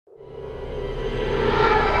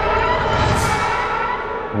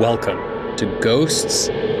Welcome to Ghosts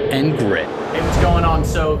and Grit. Hey, what's going on?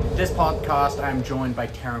 So this podcast, I'm joined by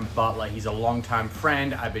Taryn Butler. He's a longtime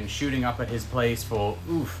friend. I've been shooting up at his place for,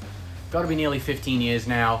 got to be nearly 15 years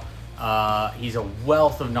now. He's a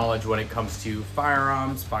wealth of knowledge when it comes to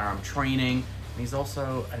firearms, firearm training, and he's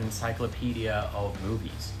also an encyclopedia of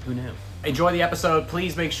movies. Who knew? Enjoy the episode.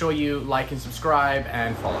 Please make sure you like and subscribe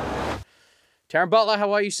and follow. Taryn Butler,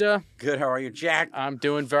 how are you, sir? Good, how are you, Jack? I'm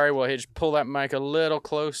doing very well. Here, just pull that mic a little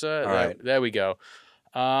closer. All right. There we go.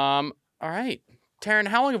 All right. Taryn,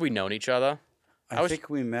 how long have we known each other? I think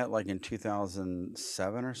we met like in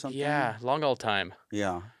 2007 or something. Yeah, long old time.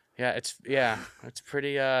 Yeah. Yeah, it's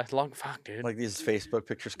pretty long. Fuck, dude. Like these Facebook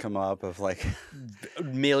pictures come up of like a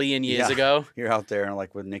million years ago. You're out there and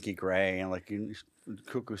like with Nikki Gray and like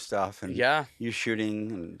cuckoo stuff and you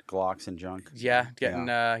shooting and Glocks and junk. Yeah,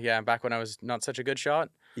 back when I was not such a good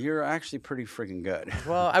shot. You're actually pretty freaking good.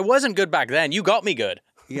 Well, I wasn't good back then. You got me good.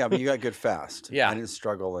 Yeah, but you got good fast. Yeah. I didn't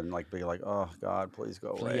struggle and like be like, oh God, please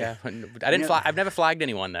go away. Yeah, I didn't. I've never flagged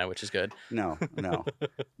anyone though, which is good. No.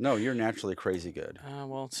 You're naturally crazy good.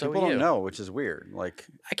 Well, so people are you. don't know, which is weird. Like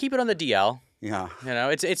I keep it on the DL. Yeah. You know,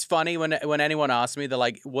 it's funny when anyone asks me, they're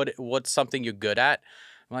like, what's something you're good at?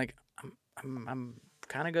 I'm like, I'm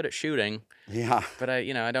kind of good at shooting. Yeah. But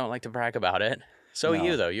I don't like to brag about it. So are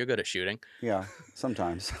you though. You're good at shooting. Yeah,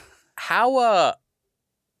 sometimes. How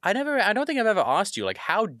I don't think I've ever asked you, like,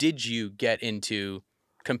 how did you get into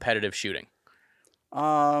competitive shooting?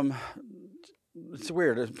 It's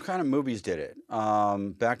weird. It's kind of movies did it.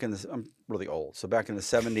 I'm really old. So back in the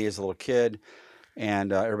 70s, a little kid,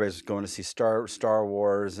 and everybody was going to see Star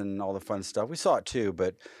Wars and all the fun stuff. We saw it too,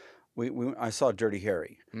 but I saw Dirty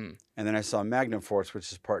Harry. And then I saw Magnum Force,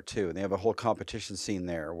 which is part 2. And they have a whole competition scene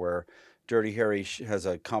there where Dirty Harry has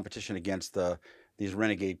a competition against these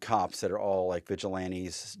renegade cops that are all like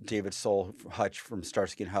vigilantes, David Soul Hutch from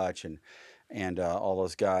Starsky and Hutch and all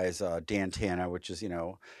those guys, Dan Tana, which is,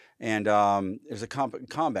 and there's a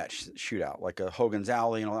combat shootout, like a Hogan's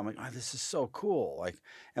Alley and all that. I'm like, oh, this is so cool. Like,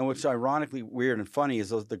 and what's ironically weird and funny is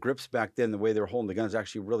the grips back then, the way they were holding the guns,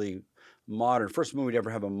 actually really modern. First movie to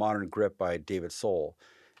ever have a modern grip by David Soul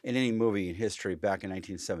in any movie in history back in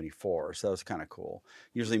 1974. So that was kind of cool.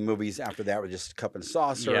 Usually movies after that were just cup and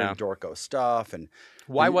saucer and Dorco stuff. And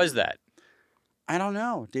why was that? I don't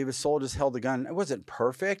know. David Soul just held the gun. It wasn't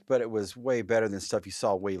perfect, but it was way better than stuff you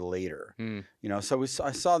saw way later. So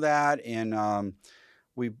I saw that, and my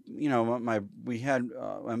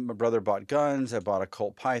brother bought guns. I bought a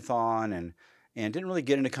Colt Python, and didn't really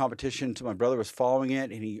get into competition until my brother was following it,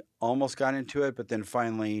 and he almost got into it, but then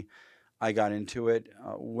finally I got into it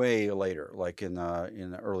way later, like in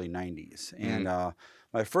the early 90s. And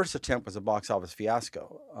my first attempt was a box office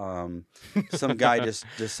fiasco. Some guy just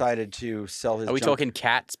decided to sell his. Are we talking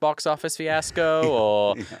Cats box office fiasco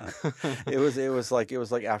or? It was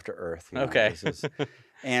like After Earth. Okay.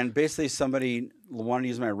 And basically somebody wanted to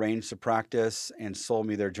use my range to practice and sold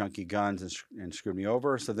me their junky guns and screwed me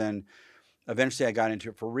over. So then eventually I got into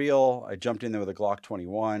it for real. I jumped in there with a Glock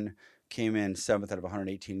 21. Came in 7th out of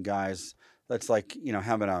 118 guys. That's like,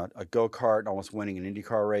 having a go-kart and almost winning an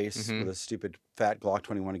IndyCar race with a stupid fat Glock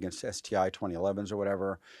 21 against STI 2011s or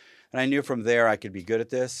whatever. And I knew from there I could be good at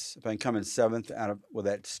this. If I can come in 7th with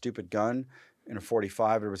that stupid gun in a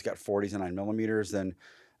 45, everybody's got 40s and 9mm, then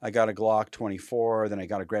I got a Glock 24, then I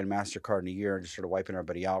got a Grandmaster card in a year and just started wiping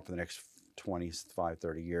everybody out for the next 25,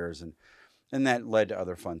 30 years. And that led to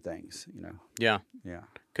other fun things, Yeah. Yeah.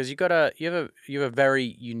 Because you have a very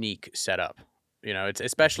unique setup. It's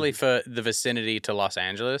especially for the vicinity to Los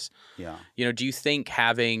Angeles. Yeah. Do you think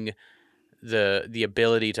having the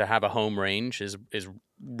ability to have a home range is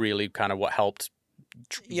really kind of what helped?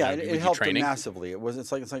 It helped him massively.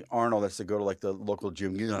 It's like Arnold has to go to like the local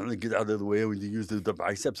gym, get out of the way when you use the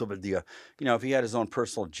biceps over the, if he had his own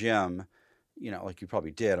personal gym, like you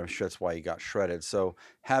probably did, I'm sure that's why he got shredded. So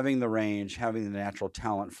having the range, having the natural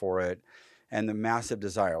talent for it, and the massive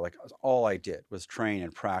desire, like all I did was train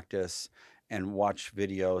and practice and watch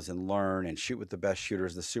videos and learn and shoot with the best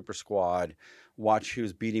shooters, the super squad, watch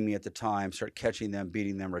who's beating me at the time, start catching them,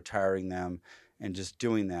 beating them, retiring them, and just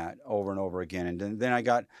doing that over and over again. And then I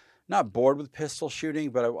got not bored with pistol shooting,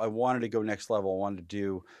 but I wanted to go next level. I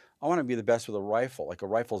want to be the best with a rifle. Like a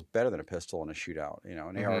rifle's better than a pistol in a shootout.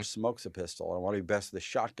 An AR smokes a pistol. I want to be best with a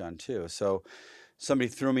shotgun too. So somebody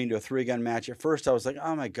threw me into a 3-gun match. At first I was like,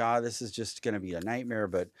 oh my God, this is just going to be a nightmare,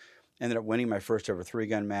 but ended up winning my first ever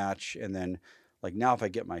 3-gun match. And then like now if I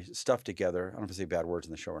get my stuff together, I don't know if I say bad words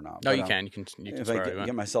in the show or not. No, but, you can if I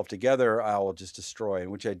get myself together, I'll just destroy,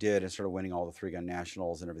 which I did, and started winning all the 3-gun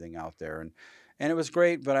nationals and everything out there. And it was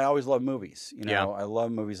great, but I always loved movies. I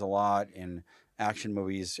love movies a lot. And action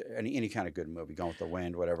movies, any kind of good movie, Gone with the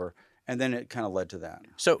Wind, whatever. And then it kind of led to that.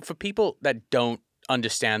 So for people that don't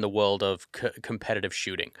understand the world of competitive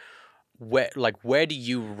shooting, where do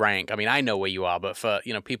you rank? I mean, I know where you are, but for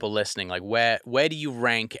people listening, like where do you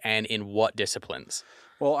rank and in what disciplines?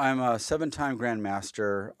 Well, I'm a 7-time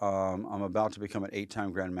Grandmaster. I'm about to become an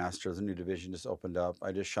 8-time Grandmaster. The new division just opened up.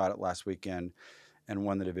 I just shot it last weekend and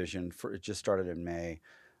won the division. It just started in May.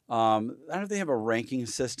 I don't know if they have a ranking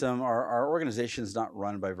system. Our organization is not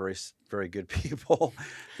run by very, very good people.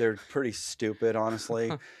 They're pretty stupid,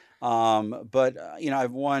 honestly. But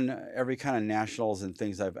I've won every kind of nationals and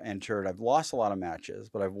things I've entered. I've lost a lot of matches,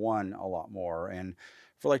 but I've won a lot more. And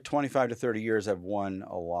for like 25 to 30 years, I've won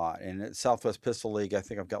a lot. And at Southwest Pistol League, I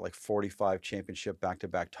think I've got like 45 championship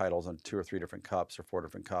back-to-back titles on 2 or 3 different cups or 4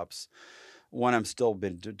 different cups. One I'm still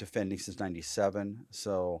been defending since 97.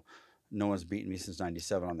 So no one's beaten me since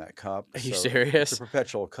 97 on that cup. Are you so serious? It's a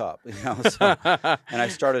perpetual cup, So, and I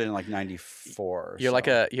started in like 94. You're like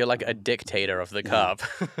a dictator of the cup.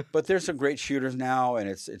 But there's some great shooters now, and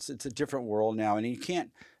it's a different world now, and you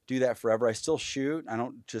can't do that forever. I still shoot. I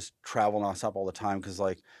don't just travel nonstop all the time because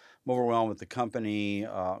like I'm overwhelmed with the company,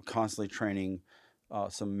 constantly training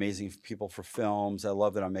some amazing people for films. I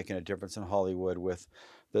love that I'm making a difference in Hollywood with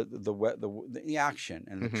the action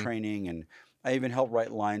and the training, and I even help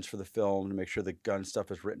write lines for the film to make sure the gun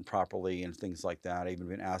stuff is written properly and things like that. I've even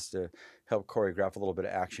been asked to help choreograph a little bit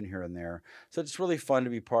of action here and there. So it's really fun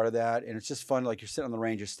to be part of that, and it's just fun. Like you're sitting on the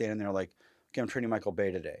range, you're standing there like, okay, I'm training Michael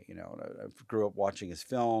Bay today. I grew up watching his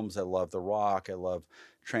films. I love The Rock. I love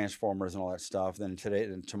Transformers and all that stuff. Then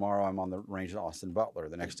tomorrow I'm on the range with Austin Butler.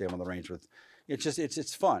 The next day I'm on the range with.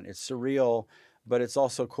 It's fun. It's surreal, but it's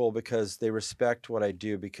also cool because they respect what I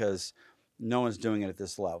do because no one's doing it at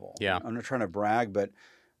this level. Yeah. I'm not trying to brag, but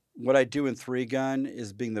what I do in 3-gun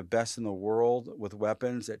is being the best in the world with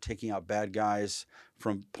weapons at taking out bad guys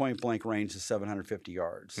from point blank range to 750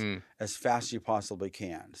 yards as fast as you possibly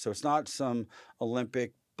can. So it's not some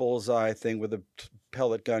Olympic bullseye thing with a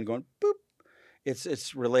pellet gun going boop.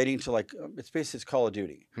 It's relating to like it's Call of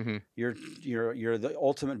Duty. You're the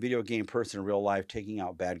ultimate video game person in real life, taking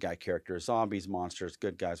out bad guy characters, zombies, monsters,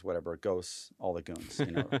 good guys, whatever, ghosts, all the goons,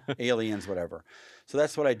 aliens, whatever. So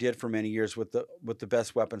that's what I did for many years with the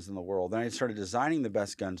best weapons in the world. Then I started designing the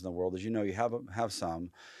best guns in the world. As you know, you have some,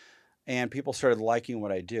 and people started liking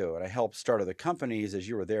what I do. And I helped start other companies, as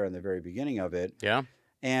you were there in the very beginning of it. Yeah.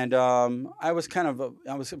 And I was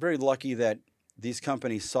very lucky that these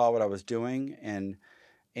companies saw what I was doing,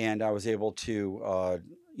 and I was able to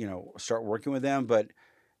start working with them. But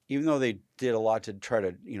even though they did a lot to try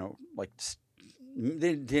to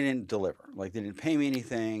they didn't deliver. Like they didn't pay me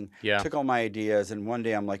anything. Yeah. Took all my ideas, and one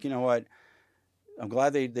day I'm like, you know what? I'm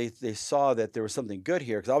glad they saw that there was something good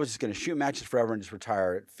here, because I was just going to shoot matches forever and just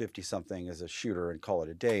retire at 50 something as a shooter and call it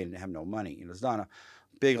a day and have no money. There's not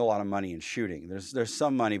a lot of money in shooting. There's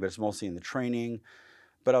some money, but it's mostly in the training.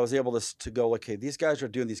 But I was able to go, okay, these guys are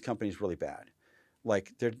doing these companies really bad.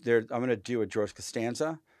 Like I'm going to do a George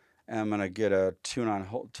Costanza, and I'm going to get a tune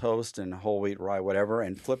on toast and whole wheat rye, whatever,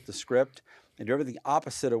 and flip the script and do everything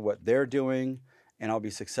opposite of what they're doing, and I'll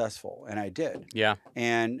be successful. And I did. Yeah.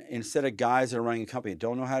 And instead of guys that are running a company that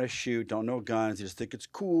don't know how to shoot, don't know guns, they just think it's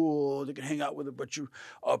cool, they can hang out with a bunch of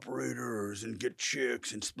operators and get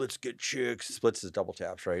chicks, and splits get chicks. Splits is double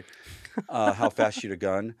taps, right? How fast shoot a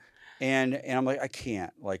gun. And I'm like, I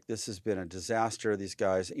can't. Like, this has been a disaster. These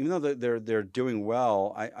guys, even though they're doing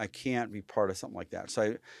well, I can't be part of something like that.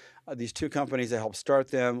 So these 2 companies, I helped start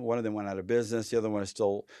them. One of them went out of business. The other one is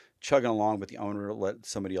still chugging along, but the owner let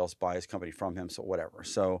somebody else buy his company from him. So whatever.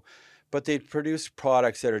 So, but they produce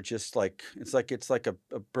products that are just like it's like a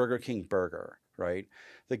Burger King burger, right?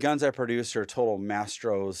 The guns I produce are total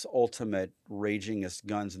Mastro's ultimate ragingest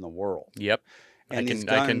guns in the world. Yep. And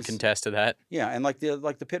I can contest to that. Yeah, and like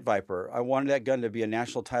the Pit Viper, I wanted that gun to be a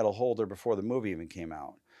national title holder before the movie even came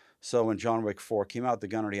out. So when John Wick 4 came out, the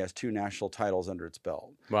gun already has 2 national titles under its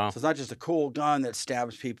belt. Wow. So it's not just a cool gun that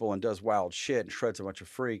stabs people and does wild shit and shreds a bunch of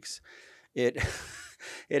freaks. It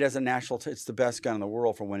has a national it's the best gun in the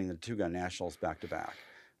world for winning the 2-gun nationals back to back.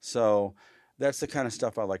 So that's the kind of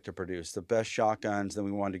stuff I like to produce. The best shotguns. Then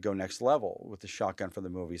we wanted to go next level with the shotgun for the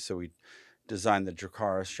movie. So we designed the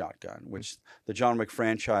Dracarys shotgun, which the John Wick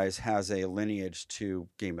franchise has a lineage to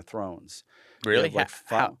Game of Thrones. Really?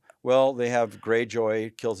 Well, they have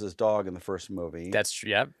Greyjoy kills his dog in the first movie. That's,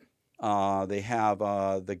 yep. They have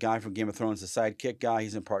the guy from Game of Thrones, the sidekick guy.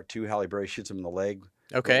 He's in part 2. Halle Berry shoots him in the leg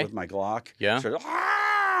with my Glock. Yeah.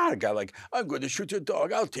 A guy like, I'm going to shoot your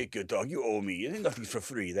dog. I'll take your dog. You owe me. Nothing's for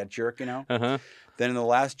free. That jerk, Uh-huh. Then in the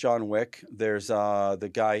last John Wick, there's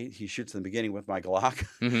the guy he shoots in the beginning with my Glock.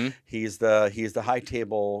 Mm-hmm. He's the high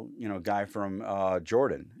table guy from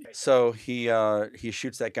Jordan. So he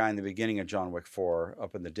shoots that guy in the beginning of John Wick 4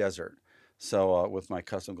 up in the desert. So with my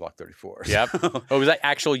custom Glock 34. Yep. Oh, was that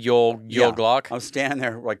actual your Glock? I'm standing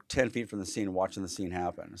there like 10 feet from the scene, watching the scene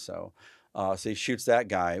happen. So he shoots that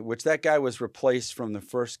guy, which that guy was replaced from the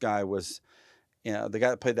first guy was. The guy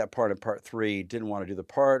that played that part in part 3 didn't want to do the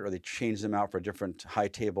part, or they changed him out for a different high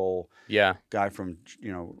table guy from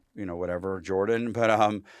whatever Jordan.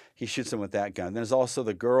 But he shoots him with that gun. There's also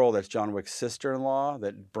the girl that's John Wick's sister-in-law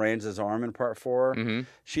that brands his arm in part 4. Mm-hmm.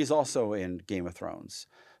 She's also in Game of Thrones.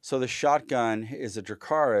 So the shotgun is a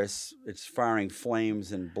Dracarys. It's firing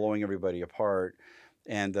flames and blowing everybody apart.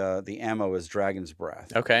 And the ammo is Dragon's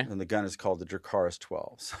Breath. Okay. And the gun is called the Dracarys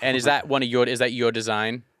 12. So. And is that your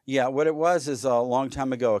design? Yeah, what it was is a long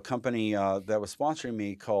time ago, a company that was sponsoring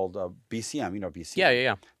me called BCM. You know BCM.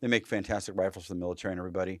 Yeah. They make fantastic rifles for the military and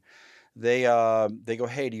everybody. They go,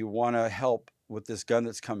 hey, do you want to help with this gun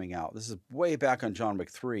that's coming out? This is way back on John Wick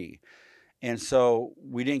 3. And so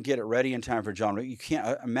we didn't get it ready in time for John Wick. You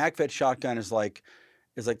can't. A mag-fed shotgun is like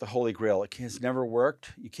the holy grail. It's never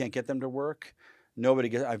worked. You can't get them to work. Nobody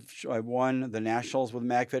gets. I won the nationals with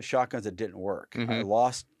mag-fed shotguns. It didn't work. Mm-hmm. I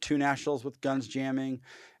lost 2 nationals with guns jamming,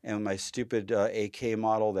 and my stupid AK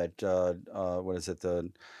model that what is it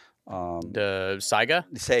the Saiga?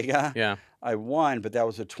 Sega. Yeah. I won, but that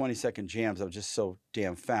was with 20-second jams. I was just so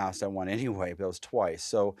damn fast. I won anyway, but that was twice.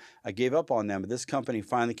 So I gave up on them. But this company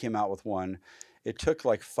finally came out with one. It took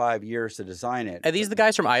like 5 years to design it. Are these the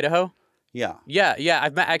guys from Idaho? Yeah. Yeah.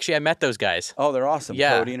 I met those guys. Oh, they're awesome.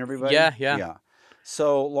 Yeah. Cody and everybody. Yeah.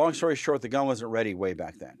 So long story short, the gun wasn't ready way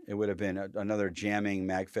back then. It would have been another jamming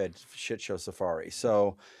mag-fed shit show safari.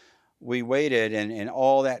 So we waited and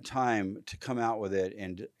all that time to come out with it,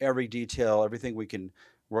 and every detail, everything we can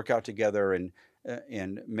work out together and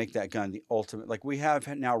make that gun the ultimate. Like we have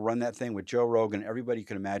now run that thing with Joe Rogan, everybody you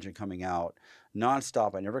can imagine coming out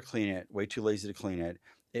nonstop. I never clean it. Way too lazy to clean it.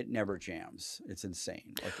 It never jams. It's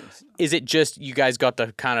insane. Is it just you guys got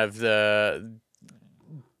the kind of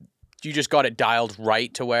you just got it dialed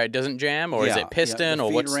right to where it doesn't jam, or is it piston, the or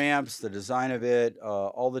feed what's ramps, the design of it,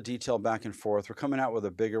 all the detail back and forth. We're coming out with a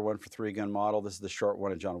bigger one for 3-gun model. This is the short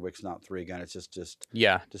one, and John Wick's not 3-gun. It's just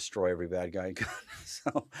destroy every bad guy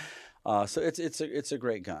gun. So it's a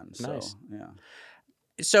great gun. So, nice. Yeah.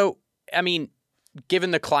 So I mean, given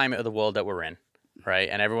the climate of the world that we're in, right,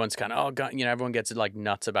 and everyone's kind of everyone gets like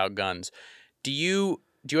nuts about guns. Do you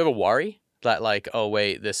ever worry that like, oh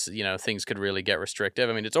wait, this things could really get restrictive?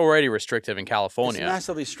 I mean, it's already restrictive in California. It's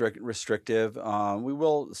massively restrictive. We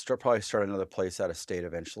will probably start another place out of state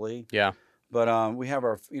eventually. Yeah. But we have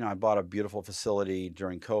our, I bought a beautiful facility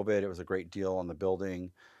during COVID. It was a great deal on the building.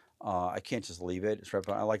 I can't just leave it. It's right.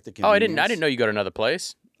 I like the convenience. Oh, I didn't know you got another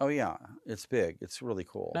place. Oh yeah, it's big. It's really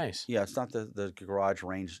cool. Nice. Yeah, it's not the garage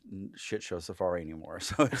range shit show safari anymore.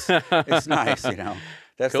 So it's nice.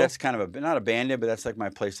 That's cool. That's kind of not abandoned, but that's like my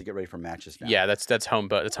place to get ready for matches now. Yeah, that's home,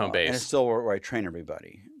 but it's home base. And it's still where I train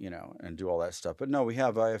everybody, and do all that stuff. But no, I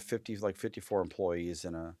have 54 employees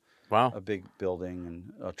and a big building,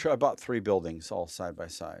 and I bought 3 buildings all side by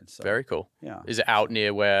side. So very cool. Yeah. Is it out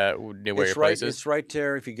near where your place is? It's right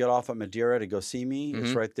there. If you get off at Madeira to go see me,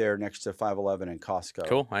 It's right there next to 511 and Costco.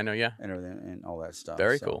 Cool. I know. Yeah. And everything and all that stuff.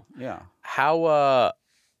 Very cool. Yeah. How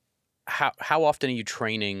often are you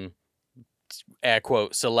training, air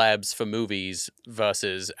quote, celebs for movies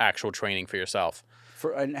versus actual training for yourself?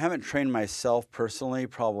 I haven't trained myself personally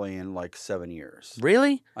probably in like 7 years.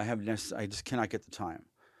 Really? I just cannot get the time.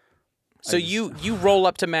 So you roll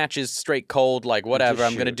up to matches straight cold, like whatever,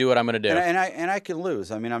 I'm going to do what I'm going to do. And I can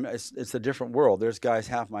lose. I mean, it's a different world. There's guys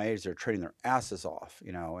half my age that are training their asses off,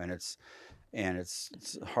 and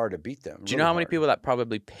it's hard to beat them. Do you know how many people that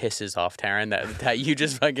probably pisses off, Taryn, that you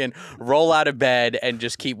just fucking roll out of bed and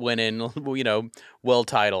just keep winning, world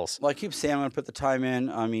titles? Well, I keep saying I'm going to put the time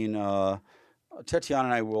in. I mean, Tatiana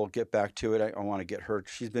and I will get back to it. I want to get her.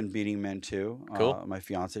 She's been beating men too. Cool. My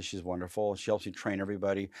fiance, she's wonderful. She helps me train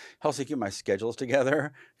everybody. Helps me keep my schedules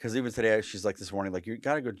together. Because even today, she's like this morning, like, you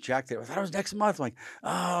got to go jack that. I thought it was next month. I'm like,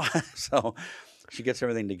 oh. So she gets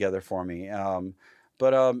everything together for me.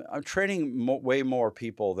 But I'm training way more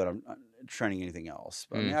people than I'm training anything else.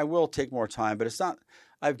 I mean, I will take more time, but it's not.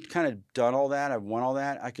 I've kind of done all that. I've won all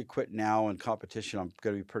that. I could quit now in competition. I'm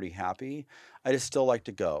going to be pretty happy. I just still like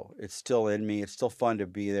to go. It's still in me. It's still fun to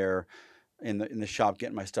be there in the shop,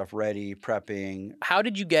 getting my stuff ready, prepping. How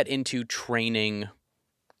did you get into training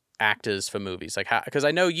actors for movies? Like, because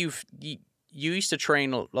I know you used to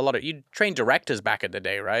train a lot of, you trained directors back in the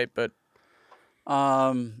day, right? But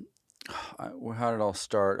how did it all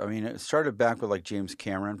start? I mean, it started back with like James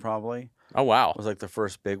Cameron, probably. Oh, wow. Was like the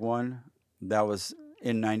first big one. That was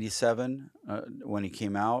in '97 when he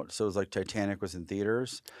came out. So it was like Titanic was in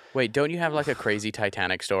theaters. Wait, don't you have like a crazy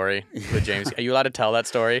Titanic story with James? Are you allowed to tell that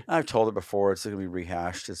story? I've told it before. It's going to be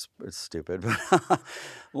rehashed. It's stupid. But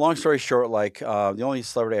long story short, like the only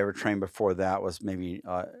celebrity I ever trained before that was maybe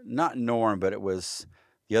not Norm, but it was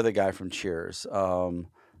the other guy from Cheers,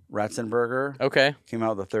 Ratzenberger. Okay. Came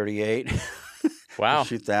out with a 38. Wow.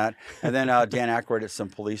 Shoot that. And then Dan Aykroyd at some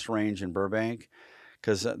police range in Burbank.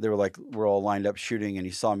 Because they were like, we're all lined up shooting, and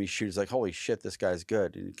he saw me shoot. He's like, holy shit, this guy's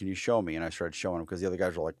good. Can you show me? And I started showing him because the other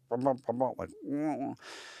guys were like, that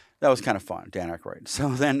was kind of fun, Dan Aykroyd. So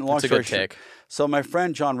then, long story short, so my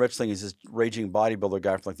friend John Richling is this raging bodybuilder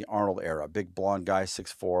guy from like the Arnold era, big blonde guy,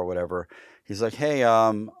 6'4", or whatever. He's like, hey,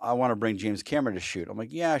 I want to bring James Cameron to shoot. I'm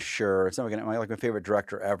like, yeah, sure. It's not gonna like my favorite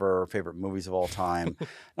director ever, favorite movies of all time.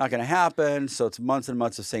 Not gonna happen. So it's months and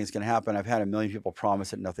months of saying it's gonna happen. I've had a million people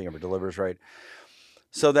promise it, nothing ever delivers, right?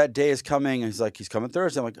 So that day is coming, and he's like, he's coming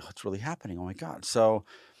Thursday. I'm like, oh, it's really happening. Oh, my God. So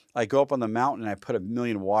I go up on the mountain, and I put 1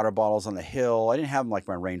 million water bottles on the hill. I didn't have them like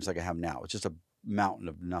my range like I have now. It's just a mountain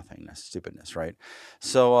of nothingness, stupidness, right?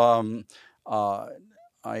 So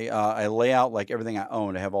I lay out like everything I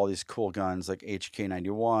own. I have all these cool guns like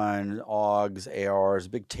HK91, AUGs, ARs,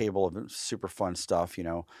 big table of super fun stuff, you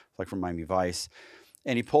know, like from Miami Vice.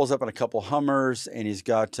 And he pulls up on a couple Hummers, and he's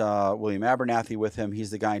got William Abernathy with him.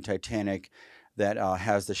 He's the guy in Titanic that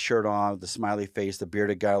has the shirt on, the smiley face, the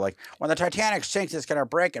bearded guy, like, when the Titanic sinks, it's going to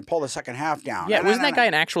break and pull the second half down. Yeah, wasn't that guy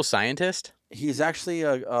an actual scientist? He's actually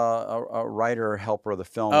a writer, helper of the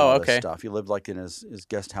film. Oh, all okay. This stuff. He lived like in his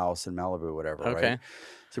guest house in Malibu, or whatever, okay. Right?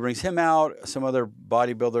 So he brings him out, some other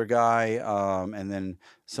bodybuilder guy, and then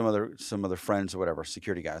some other friends or whatever,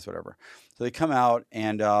 security guys, whatever. So they come out,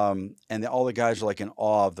 and all the guys are like in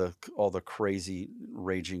awe of all the crazy,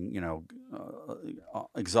 raging, you know,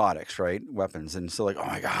 exotics, right? Weapons. And so like, oh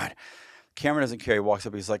my God. Cameron doesn't care. He walks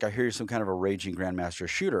up. He's like, I hear you're some kind of a raging Grandmaster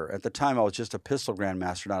shooter. At the time, I was just a pistol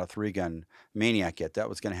Grandmaster, not a 3-gun maniac yet. That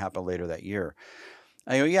was going to happen later that year.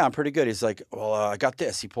 I go, yeah, I'm pretty good. He's like, well, I got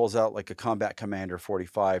this. He pulls out like a Combat Commander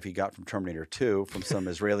 45 he got from Terminator 2 from some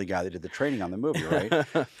Israeli guy that did the training on the movie, right?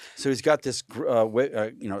 So he's got this,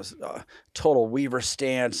 total Weaver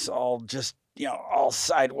stance, all just, you know, all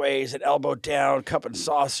sideways and elbow down, cup and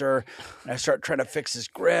saucer. And I start trying to fix his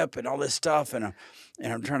grip and all this stuff. And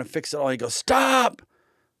I'm trying to fix it all. He goes, stop.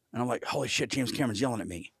 And I'm like, holy shit, James Cameron's yelling at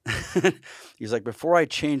me. He's like, before I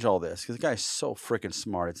change all this, because the guy's so freaking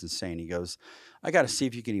smart, it's insane. He goes, I got to see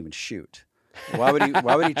if you can even shoot. Why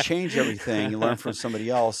would he change everything and learn from somebody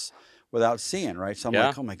else without seeing, right? So I'm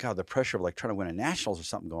like, oh my God, the pressure of like trying to win a nationals or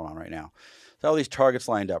something going on right now. So all these targets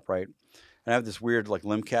lined up, right? And I have this weird like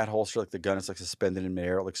Limcat holster, like the gun is like suspended in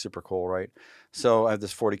midair. It looks super cool, right? So I have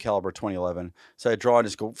this 40 caliber 2011. So I draw and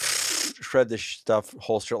just go shred this stuff,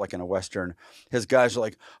 holster it like in a Western. His guys are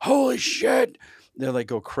like, holy shit. They're like,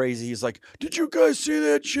 go crazy. He's like, did you guys see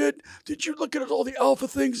that shit? Did you look at all the alpha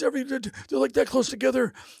things? They're like that close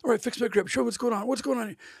together. All right, fix my grip. Show what's going on. What's going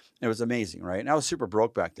on? It was amazing, right? And I was super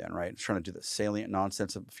broke back then, right? Trying to do the salient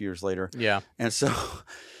nonsense a few years later. Yeah. And so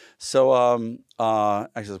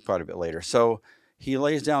actually it's probably a bit later. So he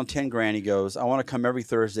lays down 10 grand. He goes, I want to come every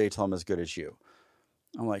Thursday till I'm as good as you.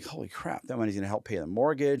 I'm like, holy crap, that money's going to help pay the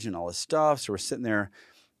mortgage and all this stuff. So we're sitting there,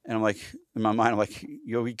 and I'm like, in my mind, I'm like,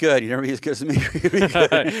 you'll be good. You'll never be as good as me.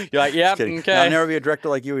 You're like, yep, okay. I'll never be a director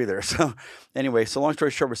like you either. So anyway, so long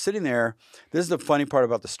story short, we're sitting there. This is the funny part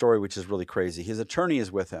about the story, which is really crazy. His attorney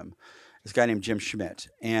is with him, this guy named Jim Schmidt.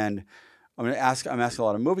 And I'm asking a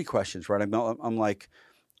lot of movie questions, right? I'm like,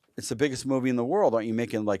 it's the biggest movie in the world. Aren't you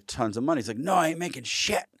making like tons of money? He's like, no, I ain't making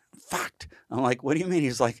shit. Fucked. I'm like, what do you mean?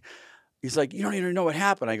 He's like, you don't even know what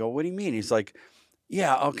happened. I go, what do you mean? He's like,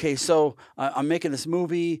 yeah, okay, so I'm making this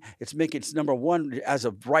movie. It's number one as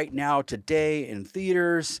of right now today in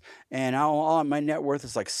theaters, and all my net worth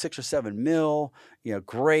is like 6 or 7 mil. You know,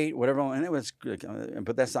 great, whatever. And it was,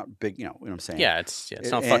 but that's not big. You know what I'm saying? Yeah, it's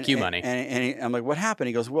not fuck you money. And I'm like, what happened?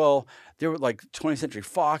 He goes, well, there were like 20th Century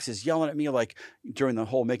Fox is yelling at me like during the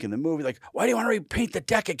whole making the movie, like, why do you want to repaint the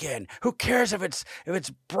deck again? Who cares if it's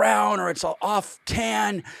brown or it's all off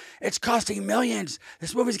tan? It's costing millions.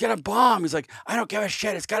 This movie's gonna bomb. He's like, I don't give a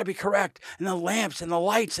shit. It's got to be correct. And the lamps and the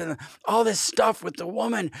lights and all this stuff with the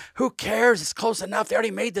woman. Who cares? It's close enough. They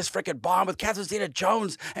already made this freaking bomb with Catherine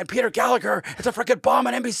Zeta-Jones and Peter Gallagher. It's a freaking fucking bomb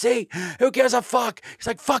on NBC. Who gives a fuck? He's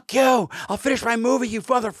like, fuck you. I'll finish my movie, you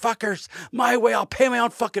motherfuckers. My way. I'll pay my own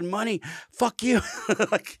fucking money. Fuck you.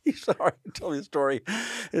 Like, he's sorry to tell me the story.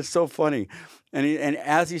 It's so funny. And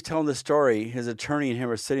as he's telling the story, his attorney and him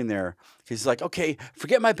are sitting there. He's like, okay,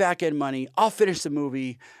 forget my back end money. I'll finish the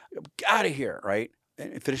movie. Out of here, right?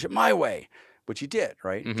 And finish it my way, which he did,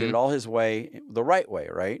 right? Did it all his way, the right way,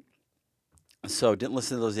 right? So didn't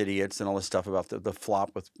listen to those idiots and all this stuff about the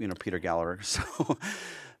flop with Peter Gallagher.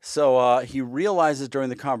 So he realizes during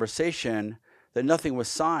the conversation that nothing was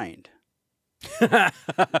signed.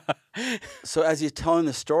 So as he's telling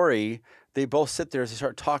the story, they both sit there as they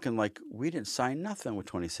start talking like, we didn't sign nothing with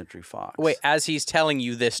 20th Century Fox. Wait, as he's telling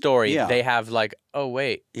you this story, they have like, oh,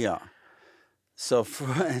 wait. Yeah. So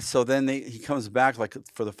then he comes back like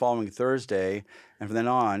for the following Thursday, and from then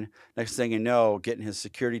on, next thing you know, getting his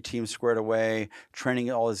security team squared away, training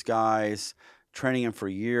all his guys, training him for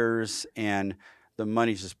years, and the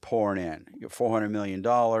money's just pouring in. You get $400 million,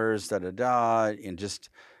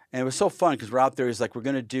 and it was so fun because we're out there. He's like, we're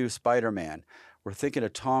going to do Spider-Man. We're thinking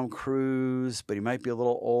of Tom Cruise, but he might be a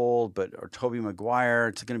little old, or Tobey Maguire.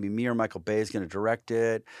 It's going to be me or Michael Bay is going to direct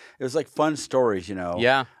it. It was like fun stories,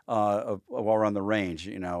 Yeah. While we're on the range,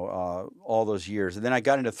 all those years. And then I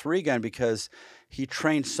got into 3-gun because he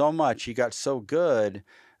trained so much. He got so good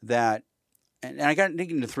that, and I got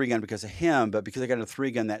into 3-gun because of him, but because I got into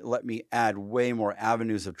 3-gun, that let me add way more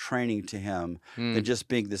avenues of training to him than just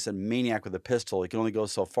being this maniac with a pistol. He can only go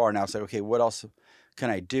so far. Now it's like, okay, what else can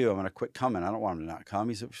I do? I'm going to quit coming. I don't want him to not come.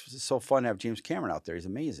 It's so fun to have James Cameron out there. He's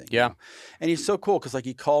amazing. Yeah. And he's so cool because like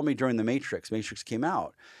he called me during the Matrix. Matrix came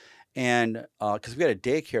out. And because we had a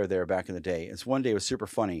daycare there back in the day. And one day it was super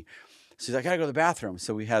funny. So he's like, I got to go to the bathroom.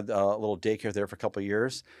 So we had a little daycare there for a couple of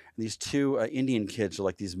years. And these two Indian kids are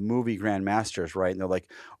like these movie Grandmasters, right? And they're like,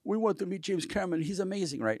 we want to meet James Cameron. He's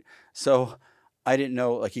amazing, right? So I didn't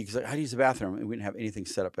know, like, he's like, how do you use the bathroom? And we didn't have anything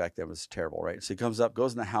set up back then. It was terrible, right? So he comes up,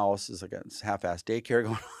 goes in the house. It's like a half-assed daycare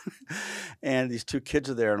going on. And these two kids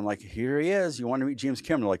are there. And I'm like, here he is. You want to meet James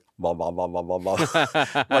Cameron? They're like, blah, blah, blah, blah, blah, blah.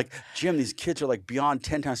 I'm like, Jim, these kids are like beyond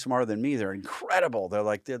 10 times smarter than me. They're incredible. They're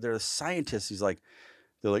like, they're scientists. He's like,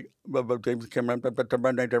 they're like, James Cameron.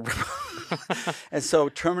 And so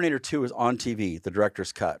Terminator 2 is on TV, the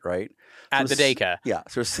director's cut, right? At the daycare. Yeah.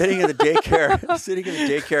 So we're sitting in the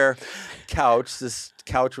daycare, couch, this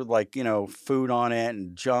couch with like, food on it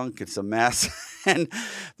and junk. It's a mess. And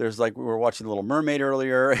there's like, we were watching The Little Mermaid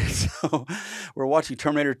earlier. And so we're watching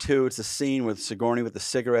Terminator 2. It's a scene with Sigourney with the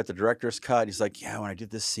cigarette, the director's cut. He's like, yeah, when I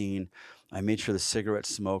did this scene, I made sure the cigarette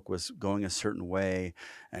smoke was going a certain way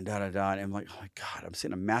and da-da-da. And I'm like, oh my God, I'm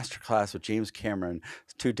sitting in a master class with James Cameron,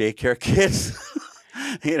 2 daycare kids,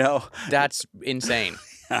 That's insane.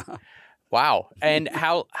 Yeah. Wow. And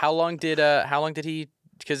how long did he,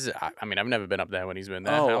 because I mean, I've never been up there when he's been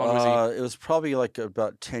there. Oh, how long was he? It was probably like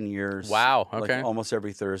about 10 years. Wow. Okay. Like almost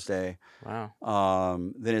every Thursday. Wow.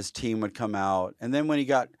 Then his team would come out. And then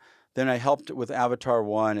then I helped with Avatar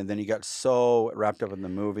 1, and then he got so wrapped up in the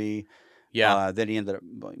movie. Yeah. Then he ended up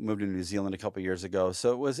moved to New Zealand a couple of years ago.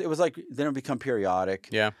 So it was like then it become periodic.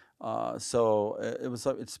 Yeah. So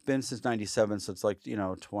it's been since '97. So it's like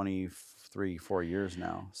 23-4 years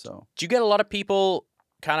now. So do you get a lot of people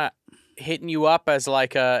kind of hitting you up as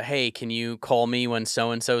like hey, can you call me when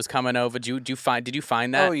so and so is coming over? Did you find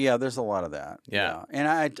that? Oh yeah, there's a lot of that. Yeah. And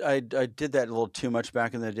I did that a little too much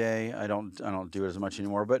back in the day. I don't do it as much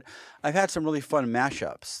anymore. But I've had some really fun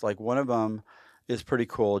mashups. Like one of them is pretty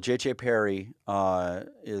cool. J.J. Perry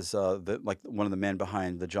is like one of the men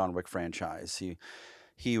behind the John Wick franchise.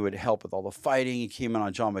 He would help with all the fighting. He came in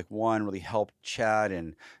on John Wick 1, really helped Chad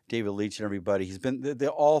and David Leitch and everybody. They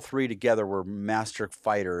all three together were master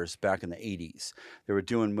fighters back in the 80s. They were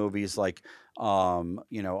doing movies like, what's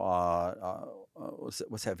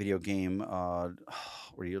that video game?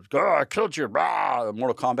 Where you go, I killed you,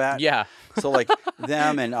 Mortal Kombat. Yeah. So like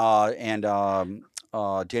them and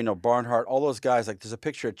Daniel Barnhart, all those guys. Like there's a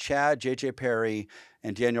picture of Chad, J.J. Perry,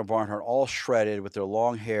 and Daniel Barnhart all shredded with their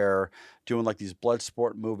long hair, doing like these blood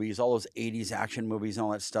sport movies, all those 80s action movies and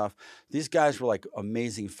all that stuff. These guys were like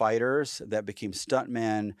amazing fighters that became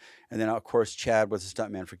stuntmen. And then, of course, Chad was a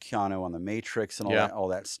stuntman for Keanu on The Matrix and all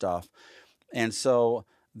that stuff. And so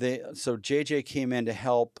JJ came in to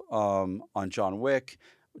help on John Wick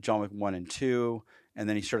 1 and 2. And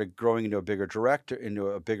then he started growing into a bigger director, into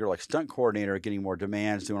a bigger like stunt coordinator, getting more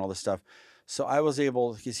demands, doing all this stuff. So I was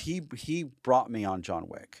able, because he brought me on John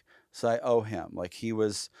Wick, so I owe him. Like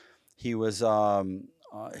his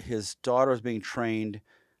daughter was being trained.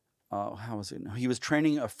 How was it? He was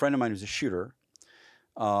training a friend of mine who's a shooter.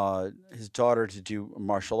 His daughter to do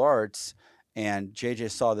martial arts, And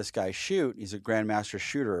JJ saw this guy shoot. He's a Grandmaster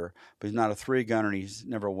shooter, but he's not a 3-gunner, and he's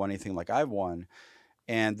never won anything like I've won.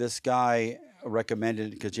 And this guy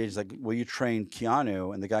recommended, because JJ's like, will you train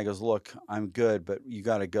Keanu? And the guy goes, look, I'm good, but you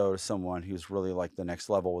got to go to someone who's really like the next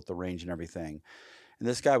level with the range and everything. And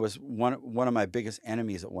this guy was one of my biggest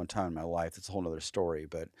enemies at one time in my life. That's a whole other story,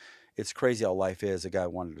 but it's crazy how life is. A guy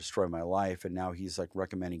wanted to destroy my life, and now he's like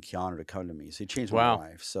recommending Keanu to come to me. So he changed my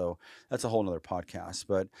life. So that's a whole other podcast.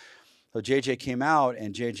 But so JJ came out,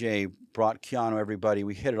 and JJ brought Keanu, everybody.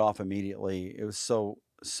 We hit it off immediately. It was so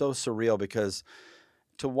surreal, because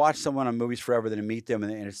to watch someone on movies forever, then to meet them,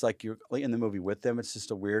 and it's like you're in the movie with them. It's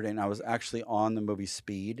just a weird. And I was actually on the movie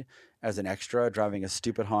Speed as an extra, driving a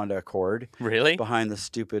stupid Honda Accord. Really? Behind the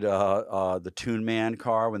stupid the Toon Man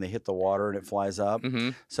car when they hit the water and it flies up. Mm-hmm.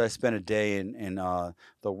 So I spent a day in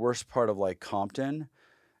the worst part of like Compton.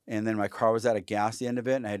 And then my car was out of gas at the end of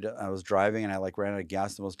it, and I was driving, and I like ran out of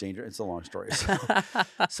gas. The most dangerous. It's a long story.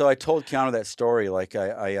 So I told Keanu that story. Like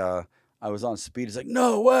I was on Speed. He's like,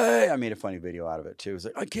 no way. I made a funny video out of it too. He's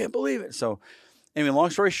like, I can't believe it. So anyway, long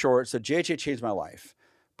story short, so JJ changed my life.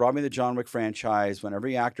 Brought me the John Wick franchise. When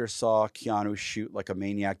every actor saw Keanu shoot like a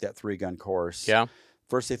maniac that 3-gun course,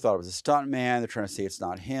 first they thought it was a stunt man. They're trying to say it's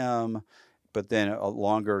not him. But then a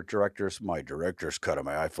longer my director's cut on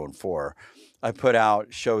my iPhone 4, I put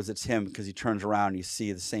out shows it's him, because he turns around and you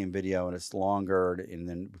see the same video and it's longer, and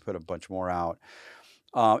then we put a bunch more out.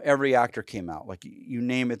 Every actor came out, like you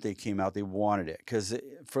name it, they came out. They wanted it, because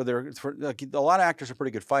like, a lot of actors are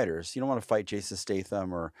pretty good fighters. You don't want to fight Jason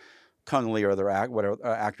Statham or Kung Lee or other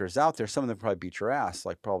actors out there. Some of them probably beat your ass,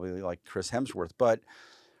 like probably like Chris Hemsworth, but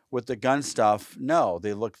with the gun stuff, no,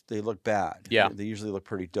 they look bad. Yeah. They usually look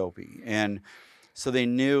pretty dopey. And so they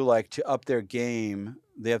knew, like, to up their game,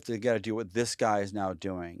 they got to do what this guy is now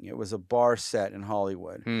doing. It was a bar set in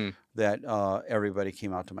Hollywood that everybody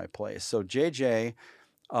came out to my place. So JJ,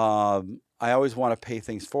 I always want to pay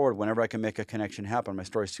things forward whenever I can make a connection happen. My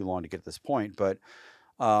story's too long to get to this point, but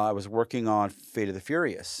I was working on Fate of the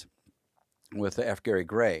Furious with F. Gary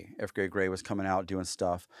Gray. F. Gary Gray was coming out doing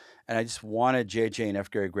stuff, and I just wanted JJ and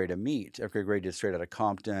F. Gary Gray to meet. F. Gary Gray did Straight Outta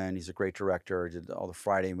Compton. He's a great director. Did all the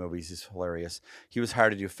Friday movies. He's hilarious. He was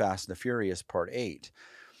hired to do Fast and the Furious Part 8,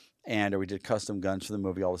 and we did custom guns for the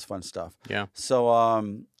movie, all this fun stuff. Yeah. So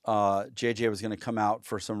JJ was going to come out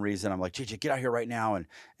for some reason. I'm like, JJ, get out here right now.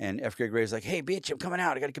 And F. Gary Gray's like, hey, bitch, I'm coming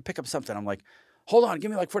out. I got to pick up something. I'm like, hold on,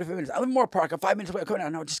 give me like 45 minutes. I live in Moore Park. I'm 5 minutes away. I'm coming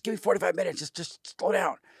out. No, just give me 45 minutes. Just slow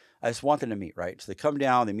down. I just want them to meet, right? So they come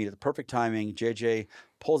down, they meet at the perfect timing. JJ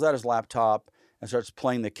pulls out his laptop and starts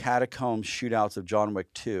playing the catacomb shootouts of John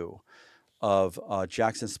Wick 2 of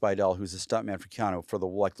Jackson Spidell, who's a stuntman for Keanu, for the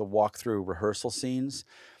walkthrough rehearsal scenes.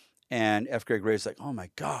 And F. Gary Gray's like, oh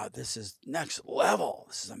my God, this is next level.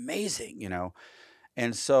 This is amazing, you know?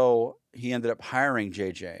 And so he ended up hiring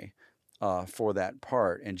JJ for that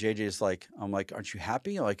part. And JJ's like, I'm like, aren't you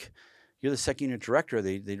happy? Like, you're the second unit director.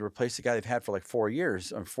 They replaced the guy they've had for like 4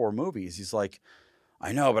 years or 4 movies. He's like,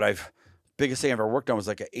 I know, but biggest thing I've ever worked on was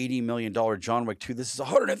like an $80 million John Wick 2. This is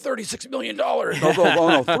 $136 million.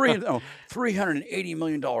 $380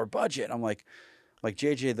 million budget. I'm like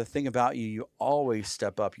JJ, the thing about you always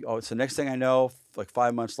step up. So next thing I know, like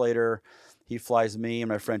 5 months later, he flies me and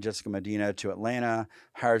my friend Jessica Medina to Atlanta,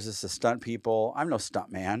 hires us as stunt people. I'm no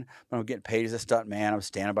stunt man, but I'm getting paid as a stunt man. I'm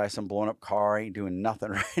standing by some blown up car. I ain't doing nothing,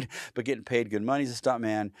 right? But getting paid good money as a stunt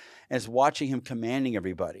man. And it's watching him commanding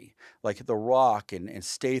everybody, like The Rock and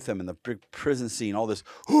Statham and the big prison scene, all this,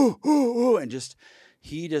 and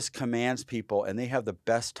he just commands people, and they have the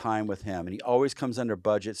best time with him. And he always comes under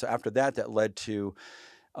budget. So after that led to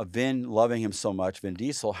Vin loving him so much, Vin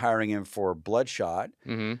Diesel hiring him for Bloodshot,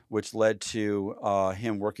 which led to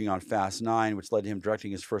him working on Fast 9, which led to him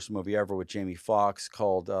directing his first movie ever with Jamie Foxx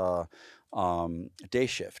called Day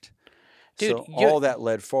Shift. Dude, so all that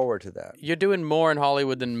led forward to that. You're doing more in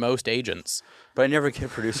Hollywood than most agents. But I never get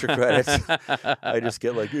producer credits. I just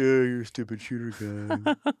get like, you're a stupid shooter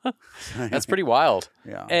guy. That's pretty wild.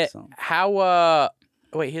 Yeah.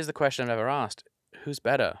 Wait, here's the question I've never asked. Who's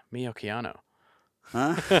better, me or Keanu?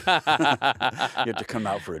 Huh? You have to come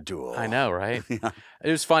out for a duel. I know, right? Yeah. It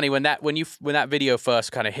was funny when that video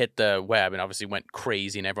first kind of hit the web and obviously went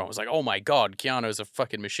crazy and everyone was like, "Oh my God, Keanu's a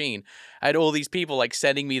fucking machine." I had all these people like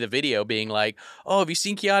sending me the video, being like, "Oh, have you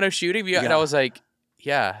seen Keanu shooting?" Yeah. And I was like,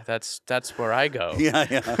 "Yeah, that's where I go."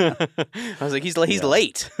 Yeah. I was like, "He's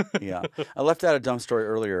late." Yeah, I left out a dumb story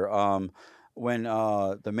earlier. When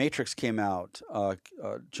The Matrix came out,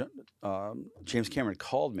 James Cameron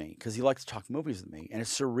called me because he likes to talk movies with me. And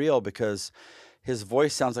it's surreal because his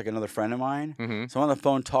voice sounds like another friend of mine. So I'm on the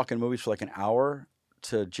phone talking movies for like an hour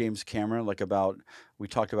to James Cameron, like we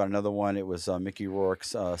talked about another one. It was Mickey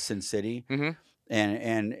Rourke's Sin City, Mm-hmm.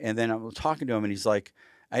 and then I'm talking to him, and he's like,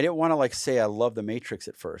 I didn't want to like say I love The Matrix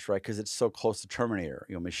at first, right? Because it's so close to Terminator.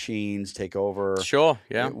 Machines take over. Sure,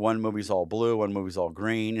 yeah. One movie's all blue, one movie's all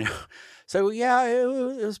green. So yeah, it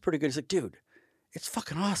was pretty good. He's like, dude, it's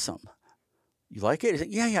fucking awesome. You like it? He's like,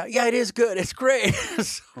 yeah, it is good. It's great.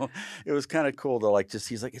 So it was kind of cool to like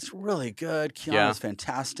he's like, it's really good. Keanu's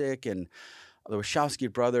fantastic, and the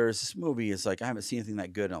Wachowski brothers. This movie is like, I haven't seen anything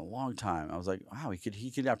that good in a long time. I was like, wow,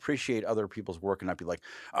 he could appreciate other people's work and not be like,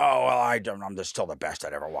 oh well, I'm just still the best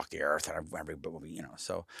I'd ever walked the earth, and I've every movie,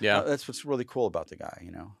 So that's what's really cool about the guy,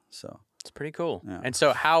 So it's pretty cool. Yeah. And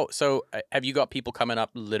so have you got people coming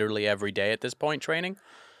up literally every day at this point training?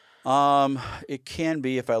 It can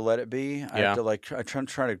be if I let it be. I have to I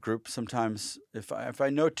try to group sometimes. If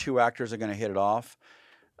I know two actors are going to hit it off,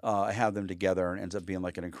 I have them together and it ends up being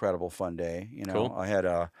like an incredible fun day. Cool. I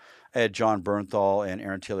had John Bernthal and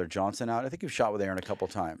Aaron Taylor Johnson out. I think you've shot with Aaron a couple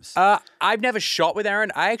times. I've never shot with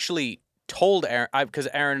Aaron. I actually told Aaron because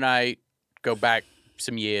Aaron and I go back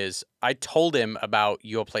some years. I told him about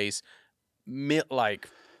your place,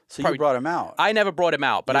 So you brought him out. I never brought him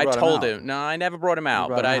out, but I told him. No, I never brought him out.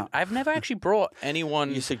 But I've never actually brought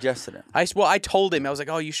anyone. You suggested it. I told him. I was like,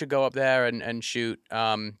 oh, you should go up there and shoot.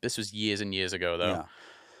 This was years and years ago, though. Yeah.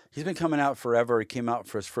 He's been coming out forever. He came out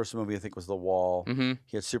for his first movie, I think was The Wall. Mm-hmm.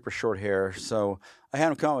 He had super short hair. So I had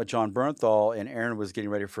him come out with John Bernthal, and Aaron was getting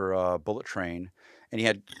ready for Bullet Train. And he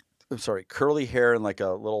had, curly hair and like a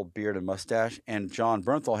little beard and mustache. And John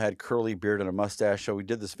Bernthal had curly beard and a mustache. So we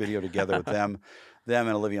did this video together with them and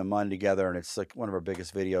Olivia Munn together. And it's like one of our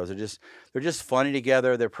biggest videos. They're just funny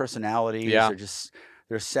together. Their personalities are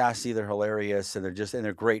they're sassy, they're hilarious, and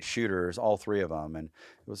they're great shooters, all three of them, and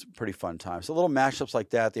it was a pretty fun time. So little mashups like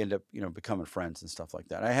that, they end up, becoming friends and stuff like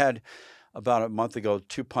that. I had about a month ago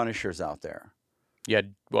 2 Punishers out there. Yeah,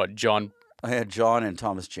 what, John? I had John and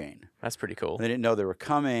Thomas Jane. That's pretty cool. And they didn't know they were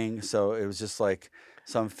coming, so it was just like,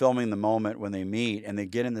 so I'm filming the moment when they meet, and they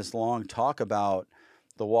get in this long talk about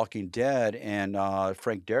The Walking Dead and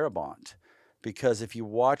Frank Darabont, because if you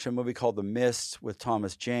watch a movie called The Mist with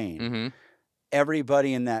Thomas Jane. Mm-hmm.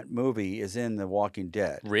 Everybody in that movie is in The Walking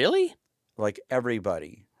Dead. Really? Like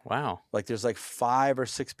everybody. Wow. Like there's like 5 or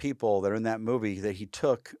 6 people that are in that movie that he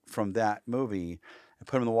took from that movie and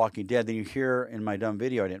put them in The Walking Dead. Then you hear in my dumb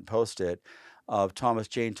video, I didn't post it, of Thomas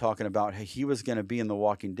Jane talking about how he was going to be in The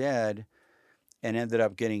Walking Dead and ended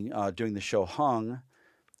up getting doing the show Hung,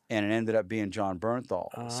 and it ended up being John Bernthal.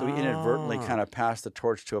 Oh. So he inadvertently kind of passed the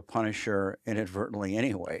torch to a Punisher inadvertently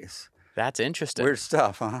anyways. That's interesting. Weird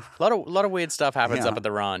stuff, huh? A lot of weird stuff happens up at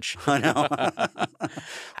the ranch. I know.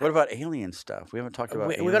 What about alien stuff? We haven't talked about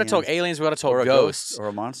aliens. We got to talk aliens. We got to talk ghosts. Or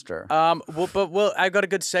a monster. Well, I've got a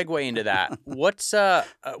good segue into that. What's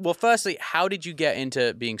well, firstly, how did you get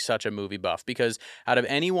into being such a movie buff? Because out of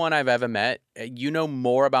anyone I've ever met, you know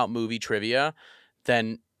more about movie trivia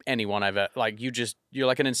than anyone I've ever, you're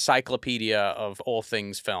like an encyclopedia of all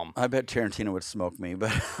things film. I bet Tarantino would smoke me,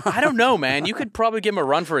 but I don't know, man. You could probably give him a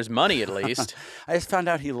run for his money at least. I just found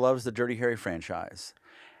out he loves the Dirty Harry franchise.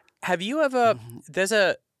 Have you ever?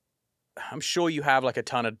 I'm sure you have like a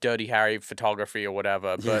ton of Dirty Harry photography or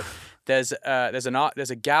whatever, but there's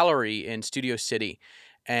a gallery in Studio City.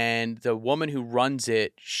 And the woman who runs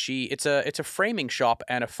it, it's a framing shop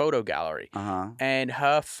and a photo gallery. Uh-huh. And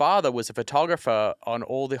her father was a photographer on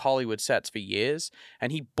all the Hollywood sets for years,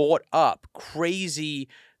 and he bought up crazy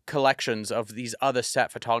collections of these other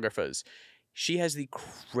set photographers. She has the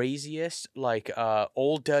craziest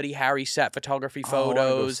old Dirty Harry set photography photos.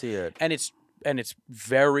 I wanna go see it. And it's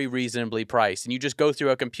very reasonably priced. And you just go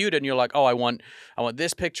through a computer and you're like, oh, I want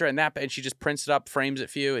this picture and that, and she just prints it up, frames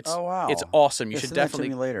it for you. It's It's awesome. You should definitely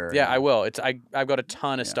send that to me later. Yeah, I will. I've got a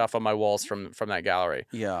ton of stuff on my walls from that gallery.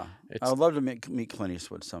 Yeah, I would love to meet Clint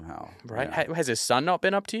Eastwood somehow. Right? Yeah. Has his son not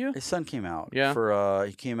been up to you? His son came out. Yeah.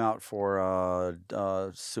 He came out for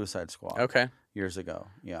Suicide Squad. Okay. Years ago.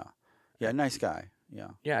 Yeah. Yeah. Nice guy. Yeah.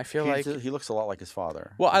 Yeah, I feel he looks a lot like his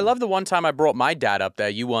father. Well, I love the one time I brought my dad up there.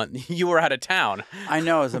 You were out of town. I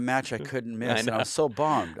know, it was a match I couldn't miss, and I was so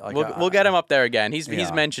bummed. We'll get him up there again. He's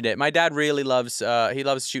mentioned it. My dad really loves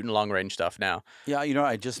shooting long range stuff now. Yeah,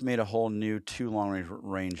 I just made a whole new 2 long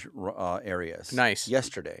range areas. Nice.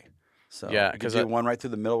 Yesterday. So yeah, because one right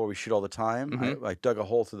through the middle where we shoot all the time. Mm-hmm. I dug a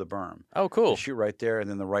hole through the berm. Oh, cool. To shoot right there, and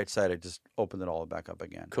then the right side I just opened it all back up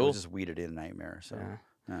again. Cool. It was just weeded in nightmare. So. Yeah.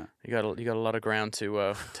 Yeah. You got a lot of ground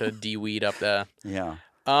to de-weed up there. Yeah.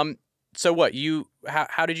 So what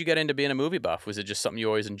how did you get into being a movie buff? Was it just something you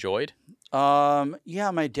always enjoyed?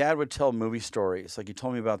 Yeah, my dad would tell movie stories. Like he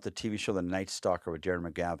told me about the TV show The Night Stalker with Darren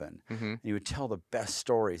McGavin. And he would tell the best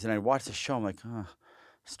stories. And I'd watch the show. I'm like, oh,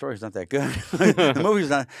 the story's not that good. The movie's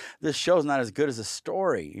not. This show's not as good as a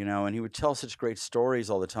story, you know. And he would tell such great stories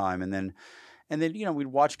all the time. And then you know, we'd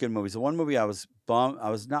watch good movies. The one movie I was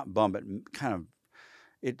not bummed, but kind of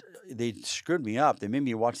they screwed me up. They made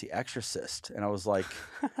me watch The Exorcist, and I was like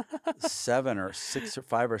 7 or 6 or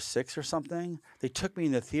 5 or 6 or something. They took me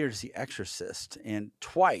in the theater to see Exorcist, and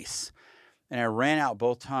twice, and I ran out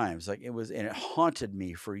both times. Like and it haunted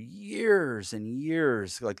me for years and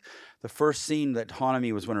years. Like the first scene that haunted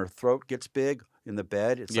me was when her throat gets big in the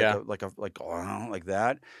bed. It's like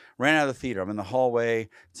that. Ran out of the theater. I'm in the hallway.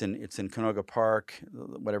 It's in Canoga Park,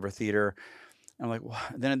 whatever theater. I'm like, what?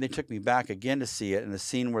 Then they took me back again to see it, and the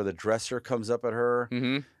scene where the dresser comes up at her,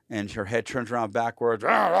 and her head turns around backwards,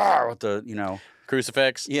 with the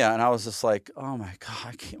crucifix. Yeah, and I was just like, oh my god,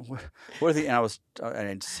 I can't. What are the? And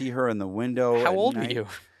I'd see her in the window. How old were you?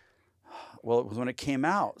 Well, it was when it came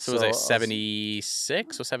out. So was it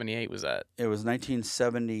 76 or 78? Was that? It was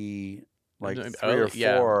 1970, like 3 or 4.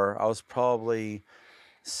 Yeah. I was probably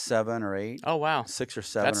 7 or 8. Oh wow, 6 or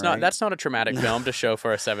 7. That's not a traumatic film to show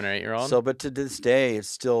for a 7 or 8-year-old. So, but to this day, it's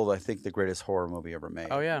still I think the greatest horror movie ever made.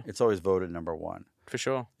 Oh yeah, it's always voted number 1 for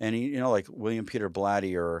sure. And you know, like William Peter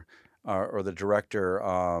Blatty or the director,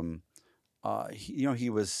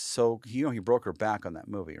 he broke her back on that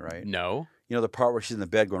movie, right? No. You know the part where she's in the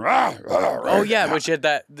bed going, oh yeah, where she had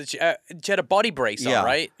a body brace on,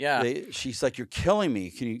 right? Yeah. She's like, "You're killing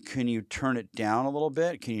me. Can you turn it down a little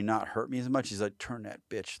bit? Can you not hurt me as much?" She's like, "Turn that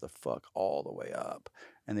bitch the fuck all the way up,"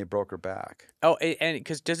 and they broke her back. Oh, and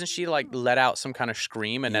because doesn't she like let out some kind of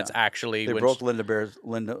scream, and that's actually they broke Linda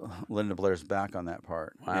Blair's back on that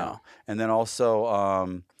part. Wow. Yeah. And then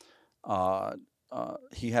also,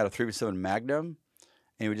 he had a .357 Magnum.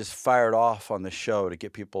 And he would just fire it off on the show to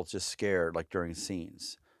get people just scared, like during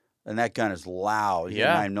scenes. And that gun is loud.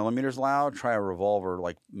 Yeah. 9mm loud. Try a revolver,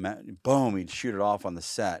 like boom, he'd shoot it off on the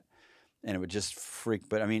set, and it would just freak.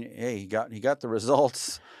 But I mean, hey, he got the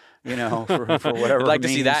results, you know, for whatever. I'd like to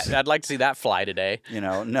see that. I'd like to see that fly today. You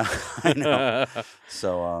know, no, I know.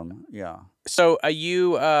 So, yeah. So, are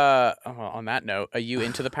you? On that note, are you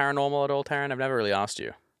into the paranormal at all, Taryn? I've never really asked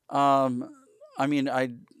you. I mean,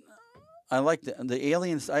 I like the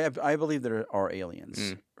aliens. I believe there are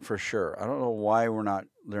aliens for sure. I don't know why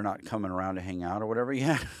they're not coming around to hang out or whatever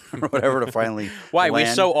yet, or whatever to finally. Why land,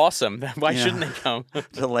 we're so awesome? Why shouldn't they come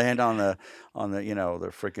to land on the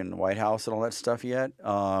the freaking White House and all that stuff yet?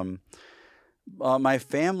 My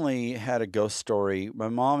family had a ghost story. My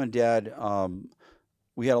mom and dad.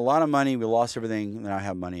 We had a lot of money. We lost everything. And now I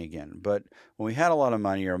have money again. But when we had a lot of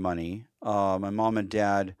money, my mom and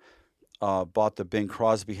dad. Bought the Bing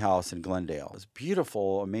Crosby house in Glendale. It's a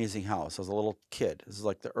beautiful, amazing house. I was a little kid. This is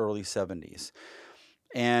like the early 70s.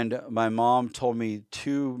 And my mom told me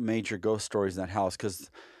 2 major ghost stories in that house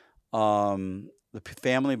because the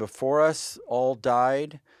family before us all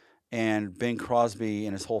died, and Bing Crosby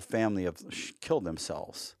and his whole family have killed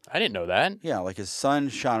themselves. I didn't know that. Yeah, like his son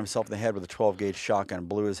shot himself in the head with a 12-gauge shotgun and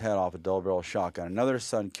blew his head off a double-barrel shotgun. Another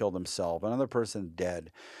son killed himself. Another person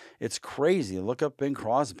dead. It's crazy. Look up Bing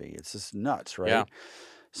Crosby. It's just nuts, right? Yeah.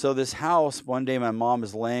 So this house, one day my mom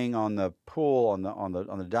is laying on the pool on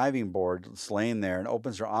the diving board, just laying there, and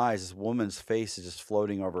opens her eyes. This woman's face is just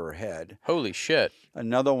floating over her head. Holy shit.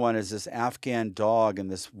 Another one is this Afghan dog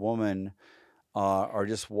and this woman are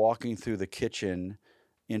just walking through the kitchen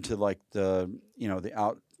into like the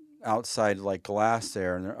outside like glass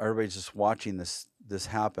there, and everybody's just watching this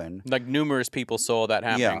happen. Like numerous people saw that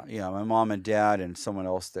happening. Yeah, my mom and dad and someone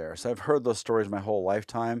else there. So I've heard those stories my whole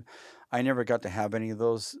lifetime. I never got to have any of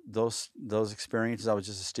those experiences. I was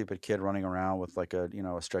just a stupid kid running around with like a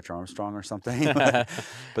Stretch Armstrong or something.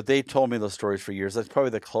 But they told me those stories for years. That's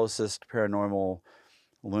probably the closest paranormal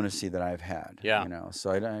lunacy that I've had. Yeah.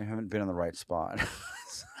 So I haven't been in the right spot.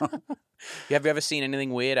 Have you ever seen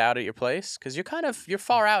anything weird out at your place? Because you're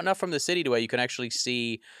far out enough from the city to where you can actually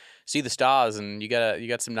see the stars, and you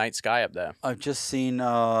got some night sky up there. I've just seen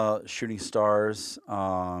shooting stars.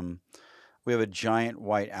 We have a giant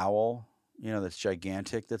white owl, that's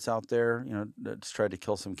gigantic that's out there, that's tried to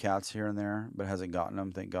kill some cats here and there, but hasn't gotten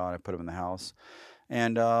them. Thank God I put them in the house.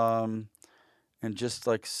 And just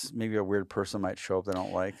like maybe a weird person might show up they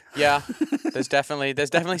don't like. Yeah, there's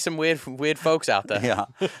definitely some weird folks out there.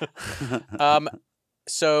 Yeah.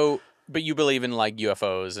 So, but you believe in like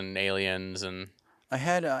UFOs and aliens and. I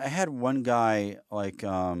had one guy like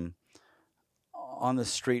on the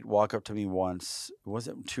street walk up to me once. It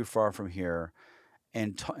wasn't too far from here,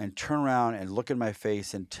 and turn around and look in my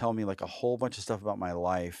face and tell me like a whole bunch of stuff about my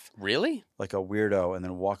life. Really? Like a weirdo, and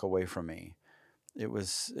then walk away from me. It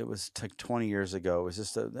was like 20 years ago. It was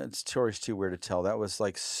just that story's too weird to tell. That was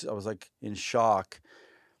like I was like in shock.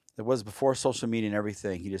 It was before social media and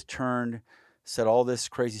everything. He just turned, said all this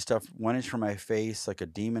crazy stuff, went into my face like a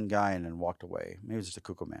demon guy, and then walked away. Maybe it was just a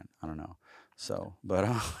cuckoo man. I don't know. So, but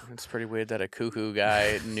it's pretty weird that a cuckoo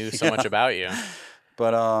guy knew so much about you.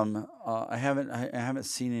 But I haven't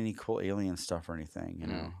seen any cool alien stuff or anything. You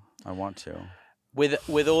know, I want to.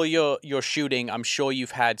 With all your shooting, I'm sure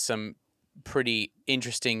you've had some pretty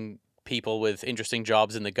interesting people with interesting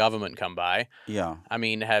jobs in the government come by. Yeah. I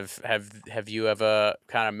mean, have you ever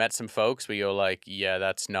kind of met some folks where you're like, yeah,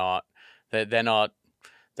 they're not in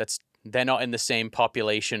the same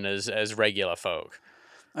population as regular folk?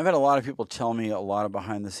 I've had a lot of people tell me a lot of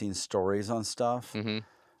behind the scenes stories on stuff. Mm-hmm.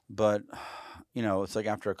 But you know, it's like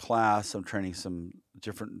after a class, I'm training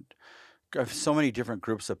I have so many different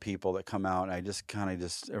groups of people that come out, and I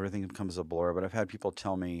just everything becomes a blur. But I've had people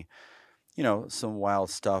tell me, you know, some wild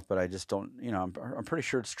stuff, but I just don't, you know, I'm pretty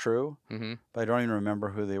sure it's true, but I don't even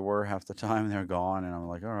remember who they were half the time. They're gone, and I'm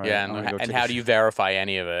like, all right. Yeah, and how do you verify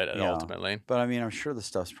any of it ultimately? But I mean, I'm sure the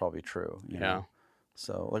stuff's probably true. You know?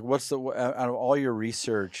 So, like, out of all your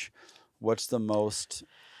research, what's the most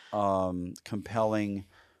compelling,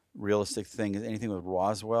 realistic thing? Is anything with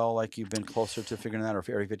Roswell, like you've been closer to figuring that, or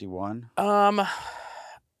Area 51?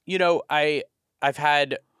 You know, I've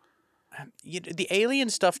had the alien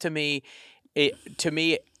stuff. To me, I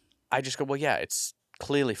just go, well, yeah, it's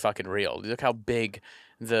clearly fucking real. Look how big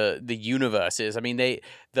the universe is. I mean, the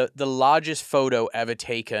largest photo ever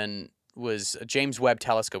taken was a James Webb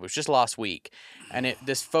telescope. It was just last week, and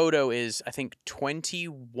this photo is, I think,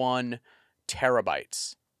 21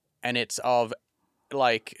 terabytes, and it's of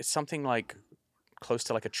like something like close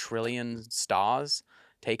to like 1 trillion stars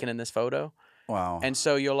taken in this photo. Wow. And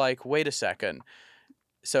so you're like, wait a second.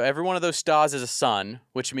 So every one of those stars is a sun,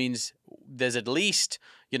 which means there's at least,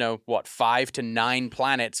 5 to 9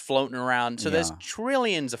 planets floating around. So there's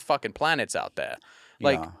trillions of fucking planets out there.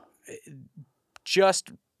 Like,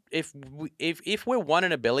 just if we're 1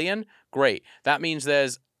 in a billion, great. That means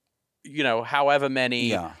there's, however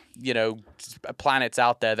many, planets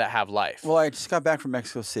out there that have life. Well, I just got back from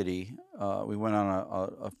Mexico City. We went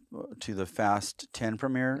on to the Fast 10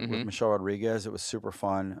 premiere with Michelle Rodriguez. It was super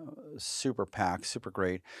fun, super packed, super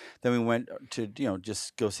great. Then we went to,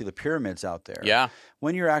 just go see the pyramids out there. Yeah.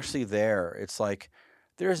 When you're actually there, it's like,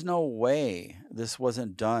 there's no way this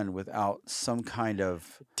wasn't done without some kind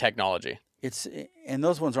of technology. And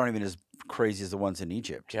those ones aren't even as crazy as the ones in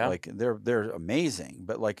Egypt. Yeah. Like they're amazing,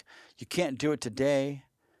 but like you can't do it today.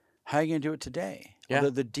 How are you going to do it today? Yeah.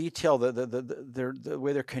 The detail, the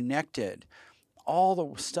way they're connected, all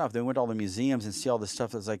the stuff. They went to all the museums and see all the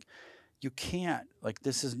stuff that's like, you can't, like,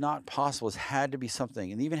 this is not possible. It's had to be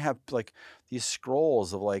something. And they even have like these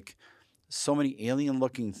scrolls of like so many alien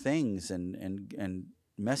looking things and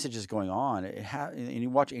messages going on. And you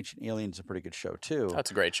watch Ancient Aliens, a pretty good show too.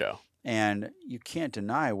 That's a great show. And you can't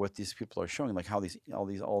deny what these people are showing, like how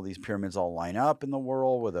all these pyramids all line up in the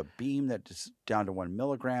world with a beam that just down to 1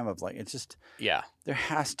 milligram of like, it's just, there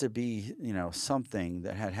has to be, something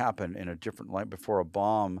that had happened in a different light before a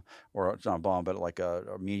bomb, or it's not a bomb, but like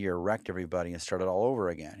a meteor wrecked everybody and started all over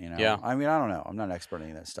again. Yeah. I mean, I don't know. I'm not an expert in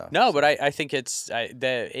any of that stuff. No, so. But I think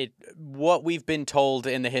what we've been told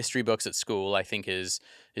in the history books at school, I think is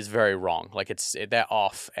very wrong. Like they're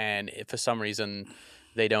off, and for some reason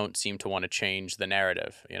they don't seem to want to change the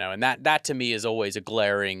narrative, and that to me is always a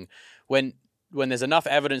glaring, when there's enough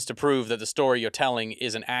evidence to prove that the story you're telling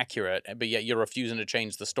isn't accurate, but yet you're refusing to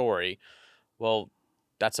change the story. Well,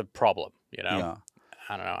 that's a problem, Yeah.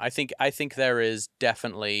 I don't know. I think there is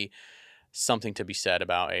definitely something to be said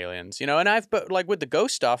about aliens, and but like with the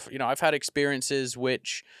ghost stuff, I've had experiences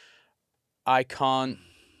which I can't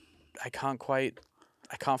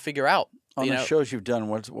figure out. On the shows you've done,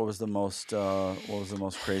 what was the most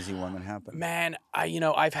crazy one that happened? Man,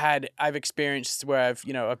 I've experienced where I've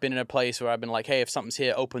been in a place where I've been like, hey, if something's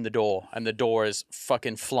here, open the door, and the door is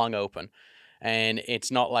fucking flung open, and it's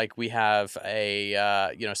not like we have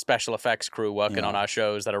a special effects crew working on our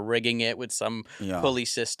shows that are rigging it with some pulley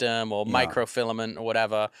system or microfilament or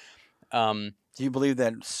whatever. Do you believe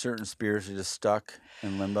that certain spirits are just stuck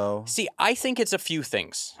in limbo? See, I think it's a few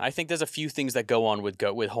things. I think there's a few things that go on with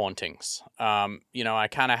hauntings. I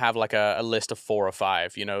kind of have like a list of 4 or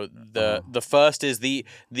 5. The first is the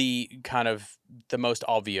kind of the most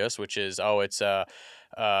obvious, which is it's the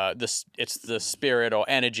spirit or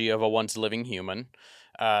energy of a once living human.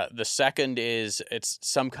 The second is it's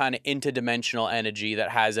some kind of interdimensional energy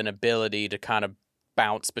that has an ability to kind of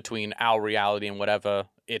bounce between our reality and whatever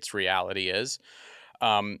its reality is.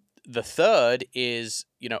 The third is,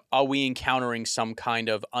 are we encountering some kind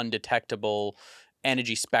of undetectable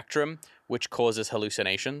energy spectrum which causes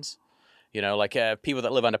hallucinations? Like people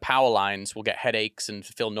that live under power lines will get headaches and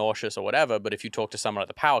feel nauseous or whatever. But if you talk to someone at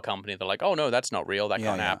the power company, they're like, "Oh no, that's not real. That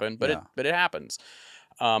can't happen." But it happens.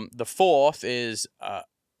 The fourth is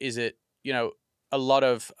it a lot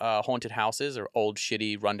of haunted houses or old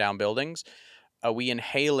shitty rundown buildings? Are we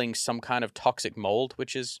inhaling some kind of toxic mold,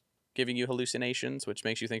 which is giving you hallucinations, which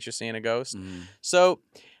makes you think you're seeing a ghost? So,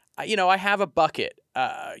 I have a bucket,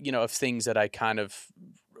 of things that I kind of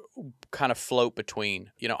float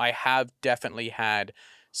between. I have definitely had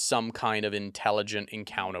some kind of intelligent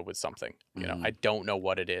encounter with something. I don't know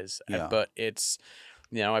what it is, but it's,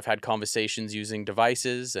 I've had conversations using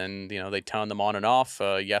devices, and they turn them on and off,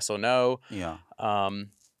 yes or no.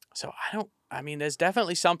 So there's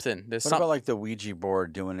definitely something. What about like the Ouija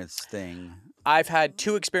board doing its thing? I've had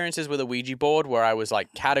 2 experiences with a Ouija board where I was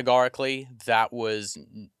like, categorically, that was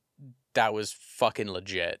fucking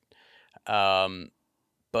legit.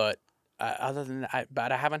 But other than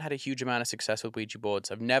that, I haven't had a huge amount of success with Ouija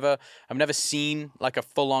boards. I've never seen like a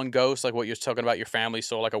full-on ghost, like what you're talking about. Your family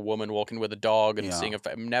saw like a woman walking with a dog and seeing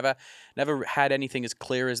I've never had anything as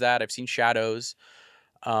clear as that. I've seen shadows,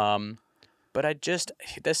 but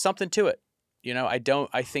there's something to it.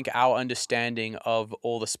 I think our understanding of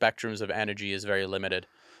all the spectrums of energy is very limited.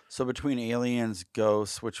 So between aliens,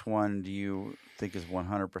 ghosts, which one do you think is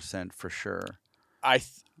 100% for sure?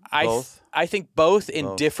 Both? I think both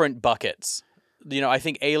in different buckets. I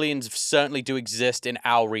think aliens certainly do exist in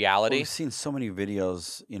our reality. We've seen so many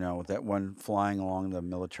videos, with that one flying along the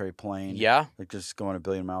military plane. Yeah. Like just going 1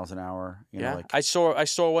 billion miles an hour. I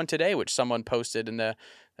saw one today, which someone posted, and it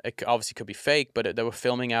obviously could be fake, but they were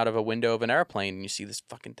filming out of a window of an airplane, and you see this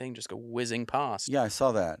fucking thing just go whizzing past. Yeah, I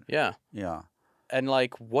saw that. Yeah. Yeah. And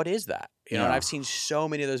like, what is that? And I've seen so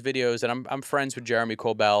many of those videos, and I'm friends with Jeremy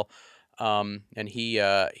Corbell. And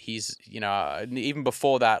he's even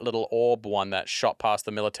before that little orb one that shot past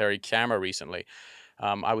the military camera recently,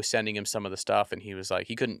 I was sending him some of the stuff, and he was like,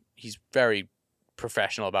 he's very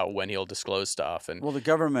professional about when he'll disclose stuff. And well, the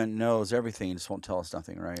government knows everything, just won't tell us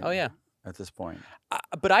nothing, right? Oh yeah. At this point.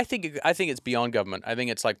 But I think it's beyond government. I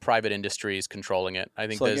think it's like private industries controlling it. I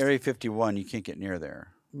think so like Area 51, you can't get near there.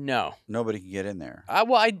 No. Nobody can get in there.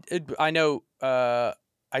 Well, I know.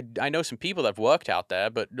 I know some people that have worked out there,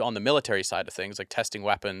 but on the military side of things, like testing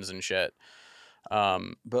weapons and shit.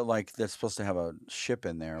 But like they're supposed to have a ship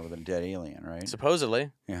in there with a dead alien, right?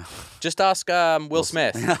 Supposedly. Yeah. Just ask Will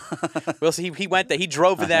Smith. He went there. He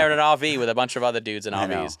drove in there in an RV with a bunch of other dudes in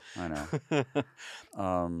RVs. I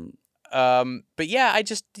know. But yeah, I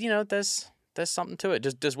just there's something to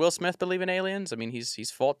it. Does Will Smith believe in aliens? I mean,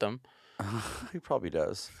 he's fought them. He probably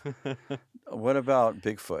does. What about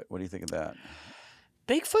Bigfoot? What do you think of that?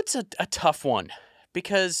 Bigfoot's a tough one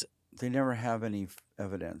because they never have any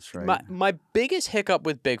evidence, right? My biggest hiccup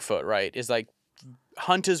with Bigfoot, right, is like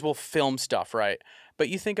hunters will film stuff, right? But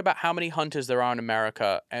you think about how many hunters there are in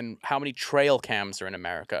America and how many trail cams are in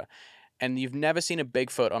America, and you've never seen a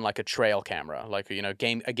Bigfoot on like a trail camera, like a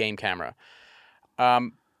game camera.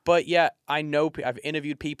 But yeah, I know I've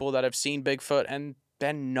interviewed people that have seen Bigfoot, and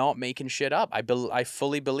they're not making shit up. I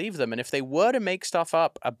fully believe them, and if they were to make stuff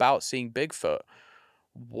up about seeing Bigfoot,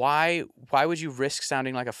 why would you risk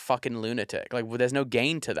sounding like a fucking lunatic? Like, well, there's no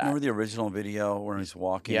gain to that. Remember the original video where he's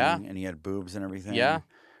walking and he had boobs and everything? Yeah.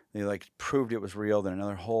 They like proved it was real. Then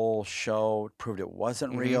another whole show proved it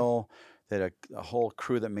wasn't real. They had a whole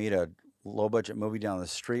crew that made a low budget movie down the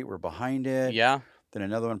street were behind it. Yeah. Then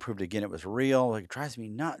another one proved again it was real. Like, it drives me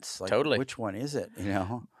nuts. Like, totally. Which one is it?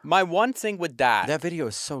 My one thing with that video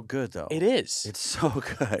is so good though. It is. It's so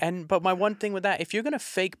good. But my one thing with that, if you're gonna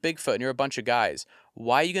fake Bigfoot and you're a bunch of guys,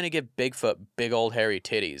 why are you gonna give Bigfoot big old hairy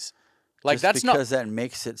titties? Like, just that's because that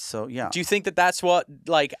makes it so. Yeah. Do you think that's what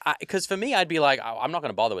like? Because for me, I'd be like, oh, I'm not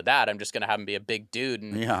gonna bother with that. I'm just gonna have him be a big dude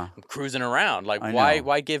and cruising around. Like,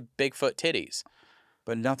 why give Bigfoot titties?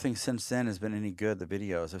 But nothing since then has been any good. The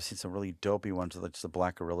videos, I've seen some really dopey ones with just a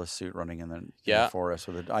black gorilla suit running in the forest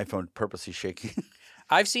with an iPhone purposely shaking.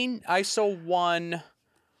 I saw one,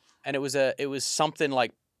 and it was something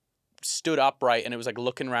like stood upright, and it was like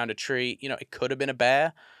looking around a tree. It could have been a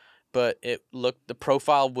bear, but the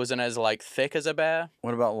profile wasn't as like thick as a bear.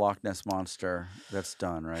 What about Loch Ness Monster? That's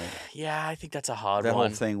done, right? Yeah, I think that's a hard one. That whole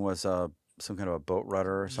thing was some kind of a boat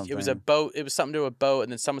rudder or something. It was a boat. It was something to do with a boat,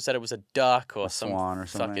 and then someone said it was a duck or a swan or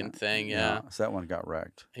something. Fucking thing. Yeah. So that one got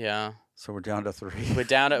wrecked. Yeah. So we're down to 3. We're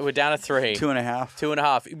down to 3. 2.5.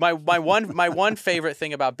 2.5. My one favorite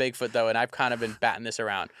thing about Bigfoot though, and I've kind of been batting this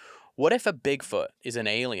around. What if a Bigfoot is an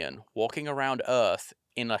alien walking around Earth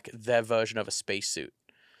in like their version of a spacesuit?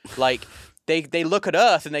 Like they look at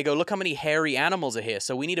Earth and they go, look how many hairy animals are here.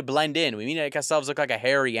 So we need to blend in. We need to make ourselves look like a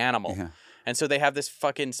hairy animal. Yeah. And so they have this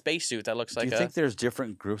fucking spacesuit that looks like Do you think there's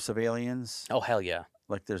different groups of aliens? Oh, hell yeah.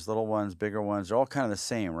 Like there's little ones, bigger ones. They're all kind of the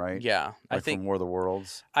same, right? Yeah. Like I think from War of the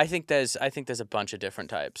Worlds. I think there's a bunch of different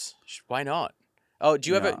types. Why not? Oh, do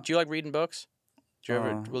you like reading books? Do you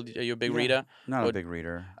are you a big reader? Not a big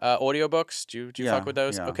reader. Audiobooks? Do you fuck with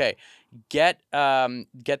those? Yeah. Okay. Get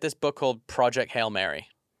this book called Project Hail Mary.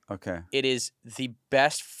 Okay. It is the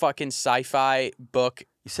best fucking sci-fi book.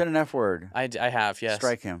 You said an F word. I have, yes.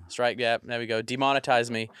 Strike him. Yeah, there we go.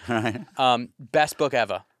 Demonetize me. Right. Best book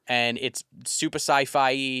ever. And it's super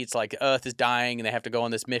sci-fi. It's like Earth is dying, and they have to go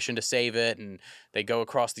on this mission to save it, and they go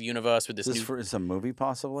across the universe with this. Is a movie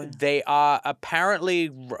possibly? They are apparently.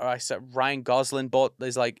 Ryan Gosling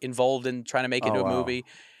is like involved in trying to make it into a movie.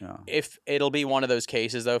 Yeah. If it'll be one of those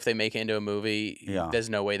cases though, if they make it into a movie, there's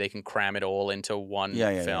no way they can cram it all into one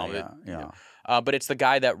film. Yeah. But it's the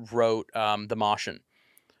guy that wrote The Martian.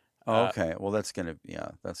 Oh, okay. Well, that's gonna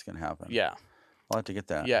happen. Yeah. I'll have to get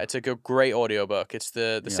that. Yeah, it's a great audiobook. It's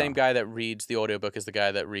the same guy that reads the audiobook as the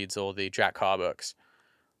guy that reads all the Jack Carr books.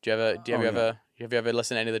 Have you ever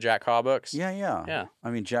listened to any of the Jack Carr books? Yeah.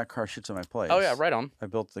 I mean, Jack Carr shoots at my place. Oh yeah, right on. I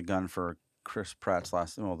built the gun for Chris Pratt's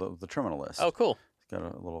the Terminal List. Oh, cool. It's got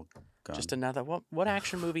a little gun. Just another. What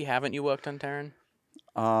action movie haven't you worked on, Taryn?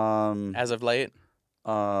 As of late?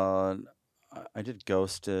 I did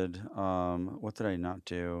Ghosted. What did I not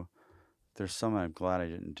do? There's some I'm glad I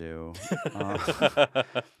didn't do.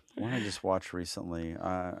 One I just watched recently.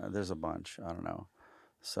 There's a bunch. I don't know.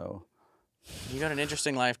 So. You got an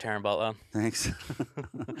interesting life, Taryn Butler. Thanks.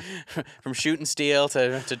 From shooting steel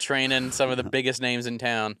to training some of the biggest names in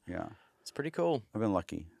town. Yeah. It's pretty cool. I've been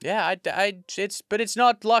lucky. Yeah, but it's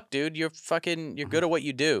not luck, dude. You're good at what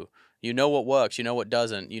you do. You know what works. You know what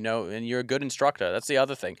doesn't. And you're a good instructor. That's the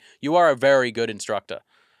other thing. You are a very good instructor.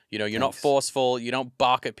 You're not forceful. You don't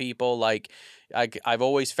bark at people. Like, I've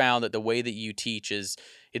always found that the way that you teach it's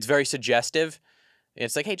very suggestive.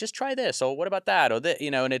 It's like, hey, just try this, or what about that, or that,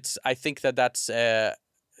 and I think that's, I've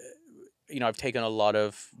taken a lot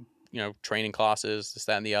of, training classes, this,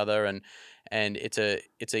 that, and the other, and it's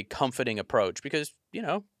a comforting approach because,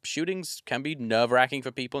 shootings can be nerve-wracking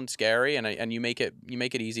for people and scary, and you make it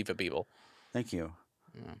easy for people. Thank you.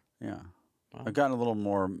 Yeah. Well, I've gotten a little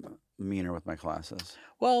more meaner with my classes.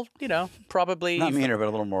 Well, probably not meaner, but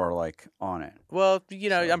a little more like on it. Well,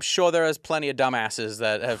 I'm sure there is plenty of dumbasses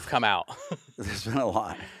that have come out. There's been a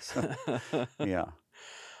lot. So, yeah.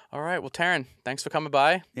 All right. Well, Taryn, thanks for coming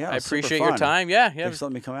by. Yeah, I appreciate your time. Yeah. Thanks for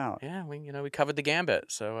letting me come out. Yeah, we covered the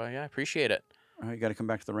gambit, so I appreciate it. All right, you got to come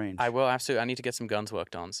back to the range. I will, absolutely. I need to get some guns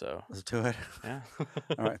worked on. So let's do it. Yeah.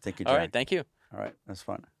 All right. Thank you, Jack. All right. Thank you. All right. That's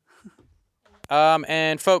fun.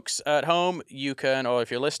 And folks at home, you can, or if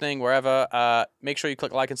you're listening, wherever, make sure you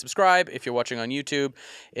click like and subscribe if you're watching on YouTube.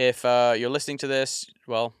 If you're listening to this,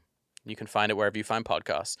 well, you can find it wherever you find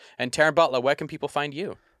podcasts. And Taryn Butler, where can people find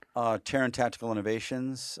you? Taryn Tactical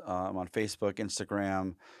Innovations. I'm on Facebook,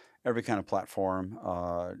 Instagram, every kind of platform,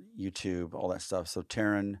 YouTube, all that stuff. So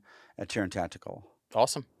Taryn at Taryn Tactical.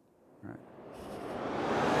 Awesome. All right.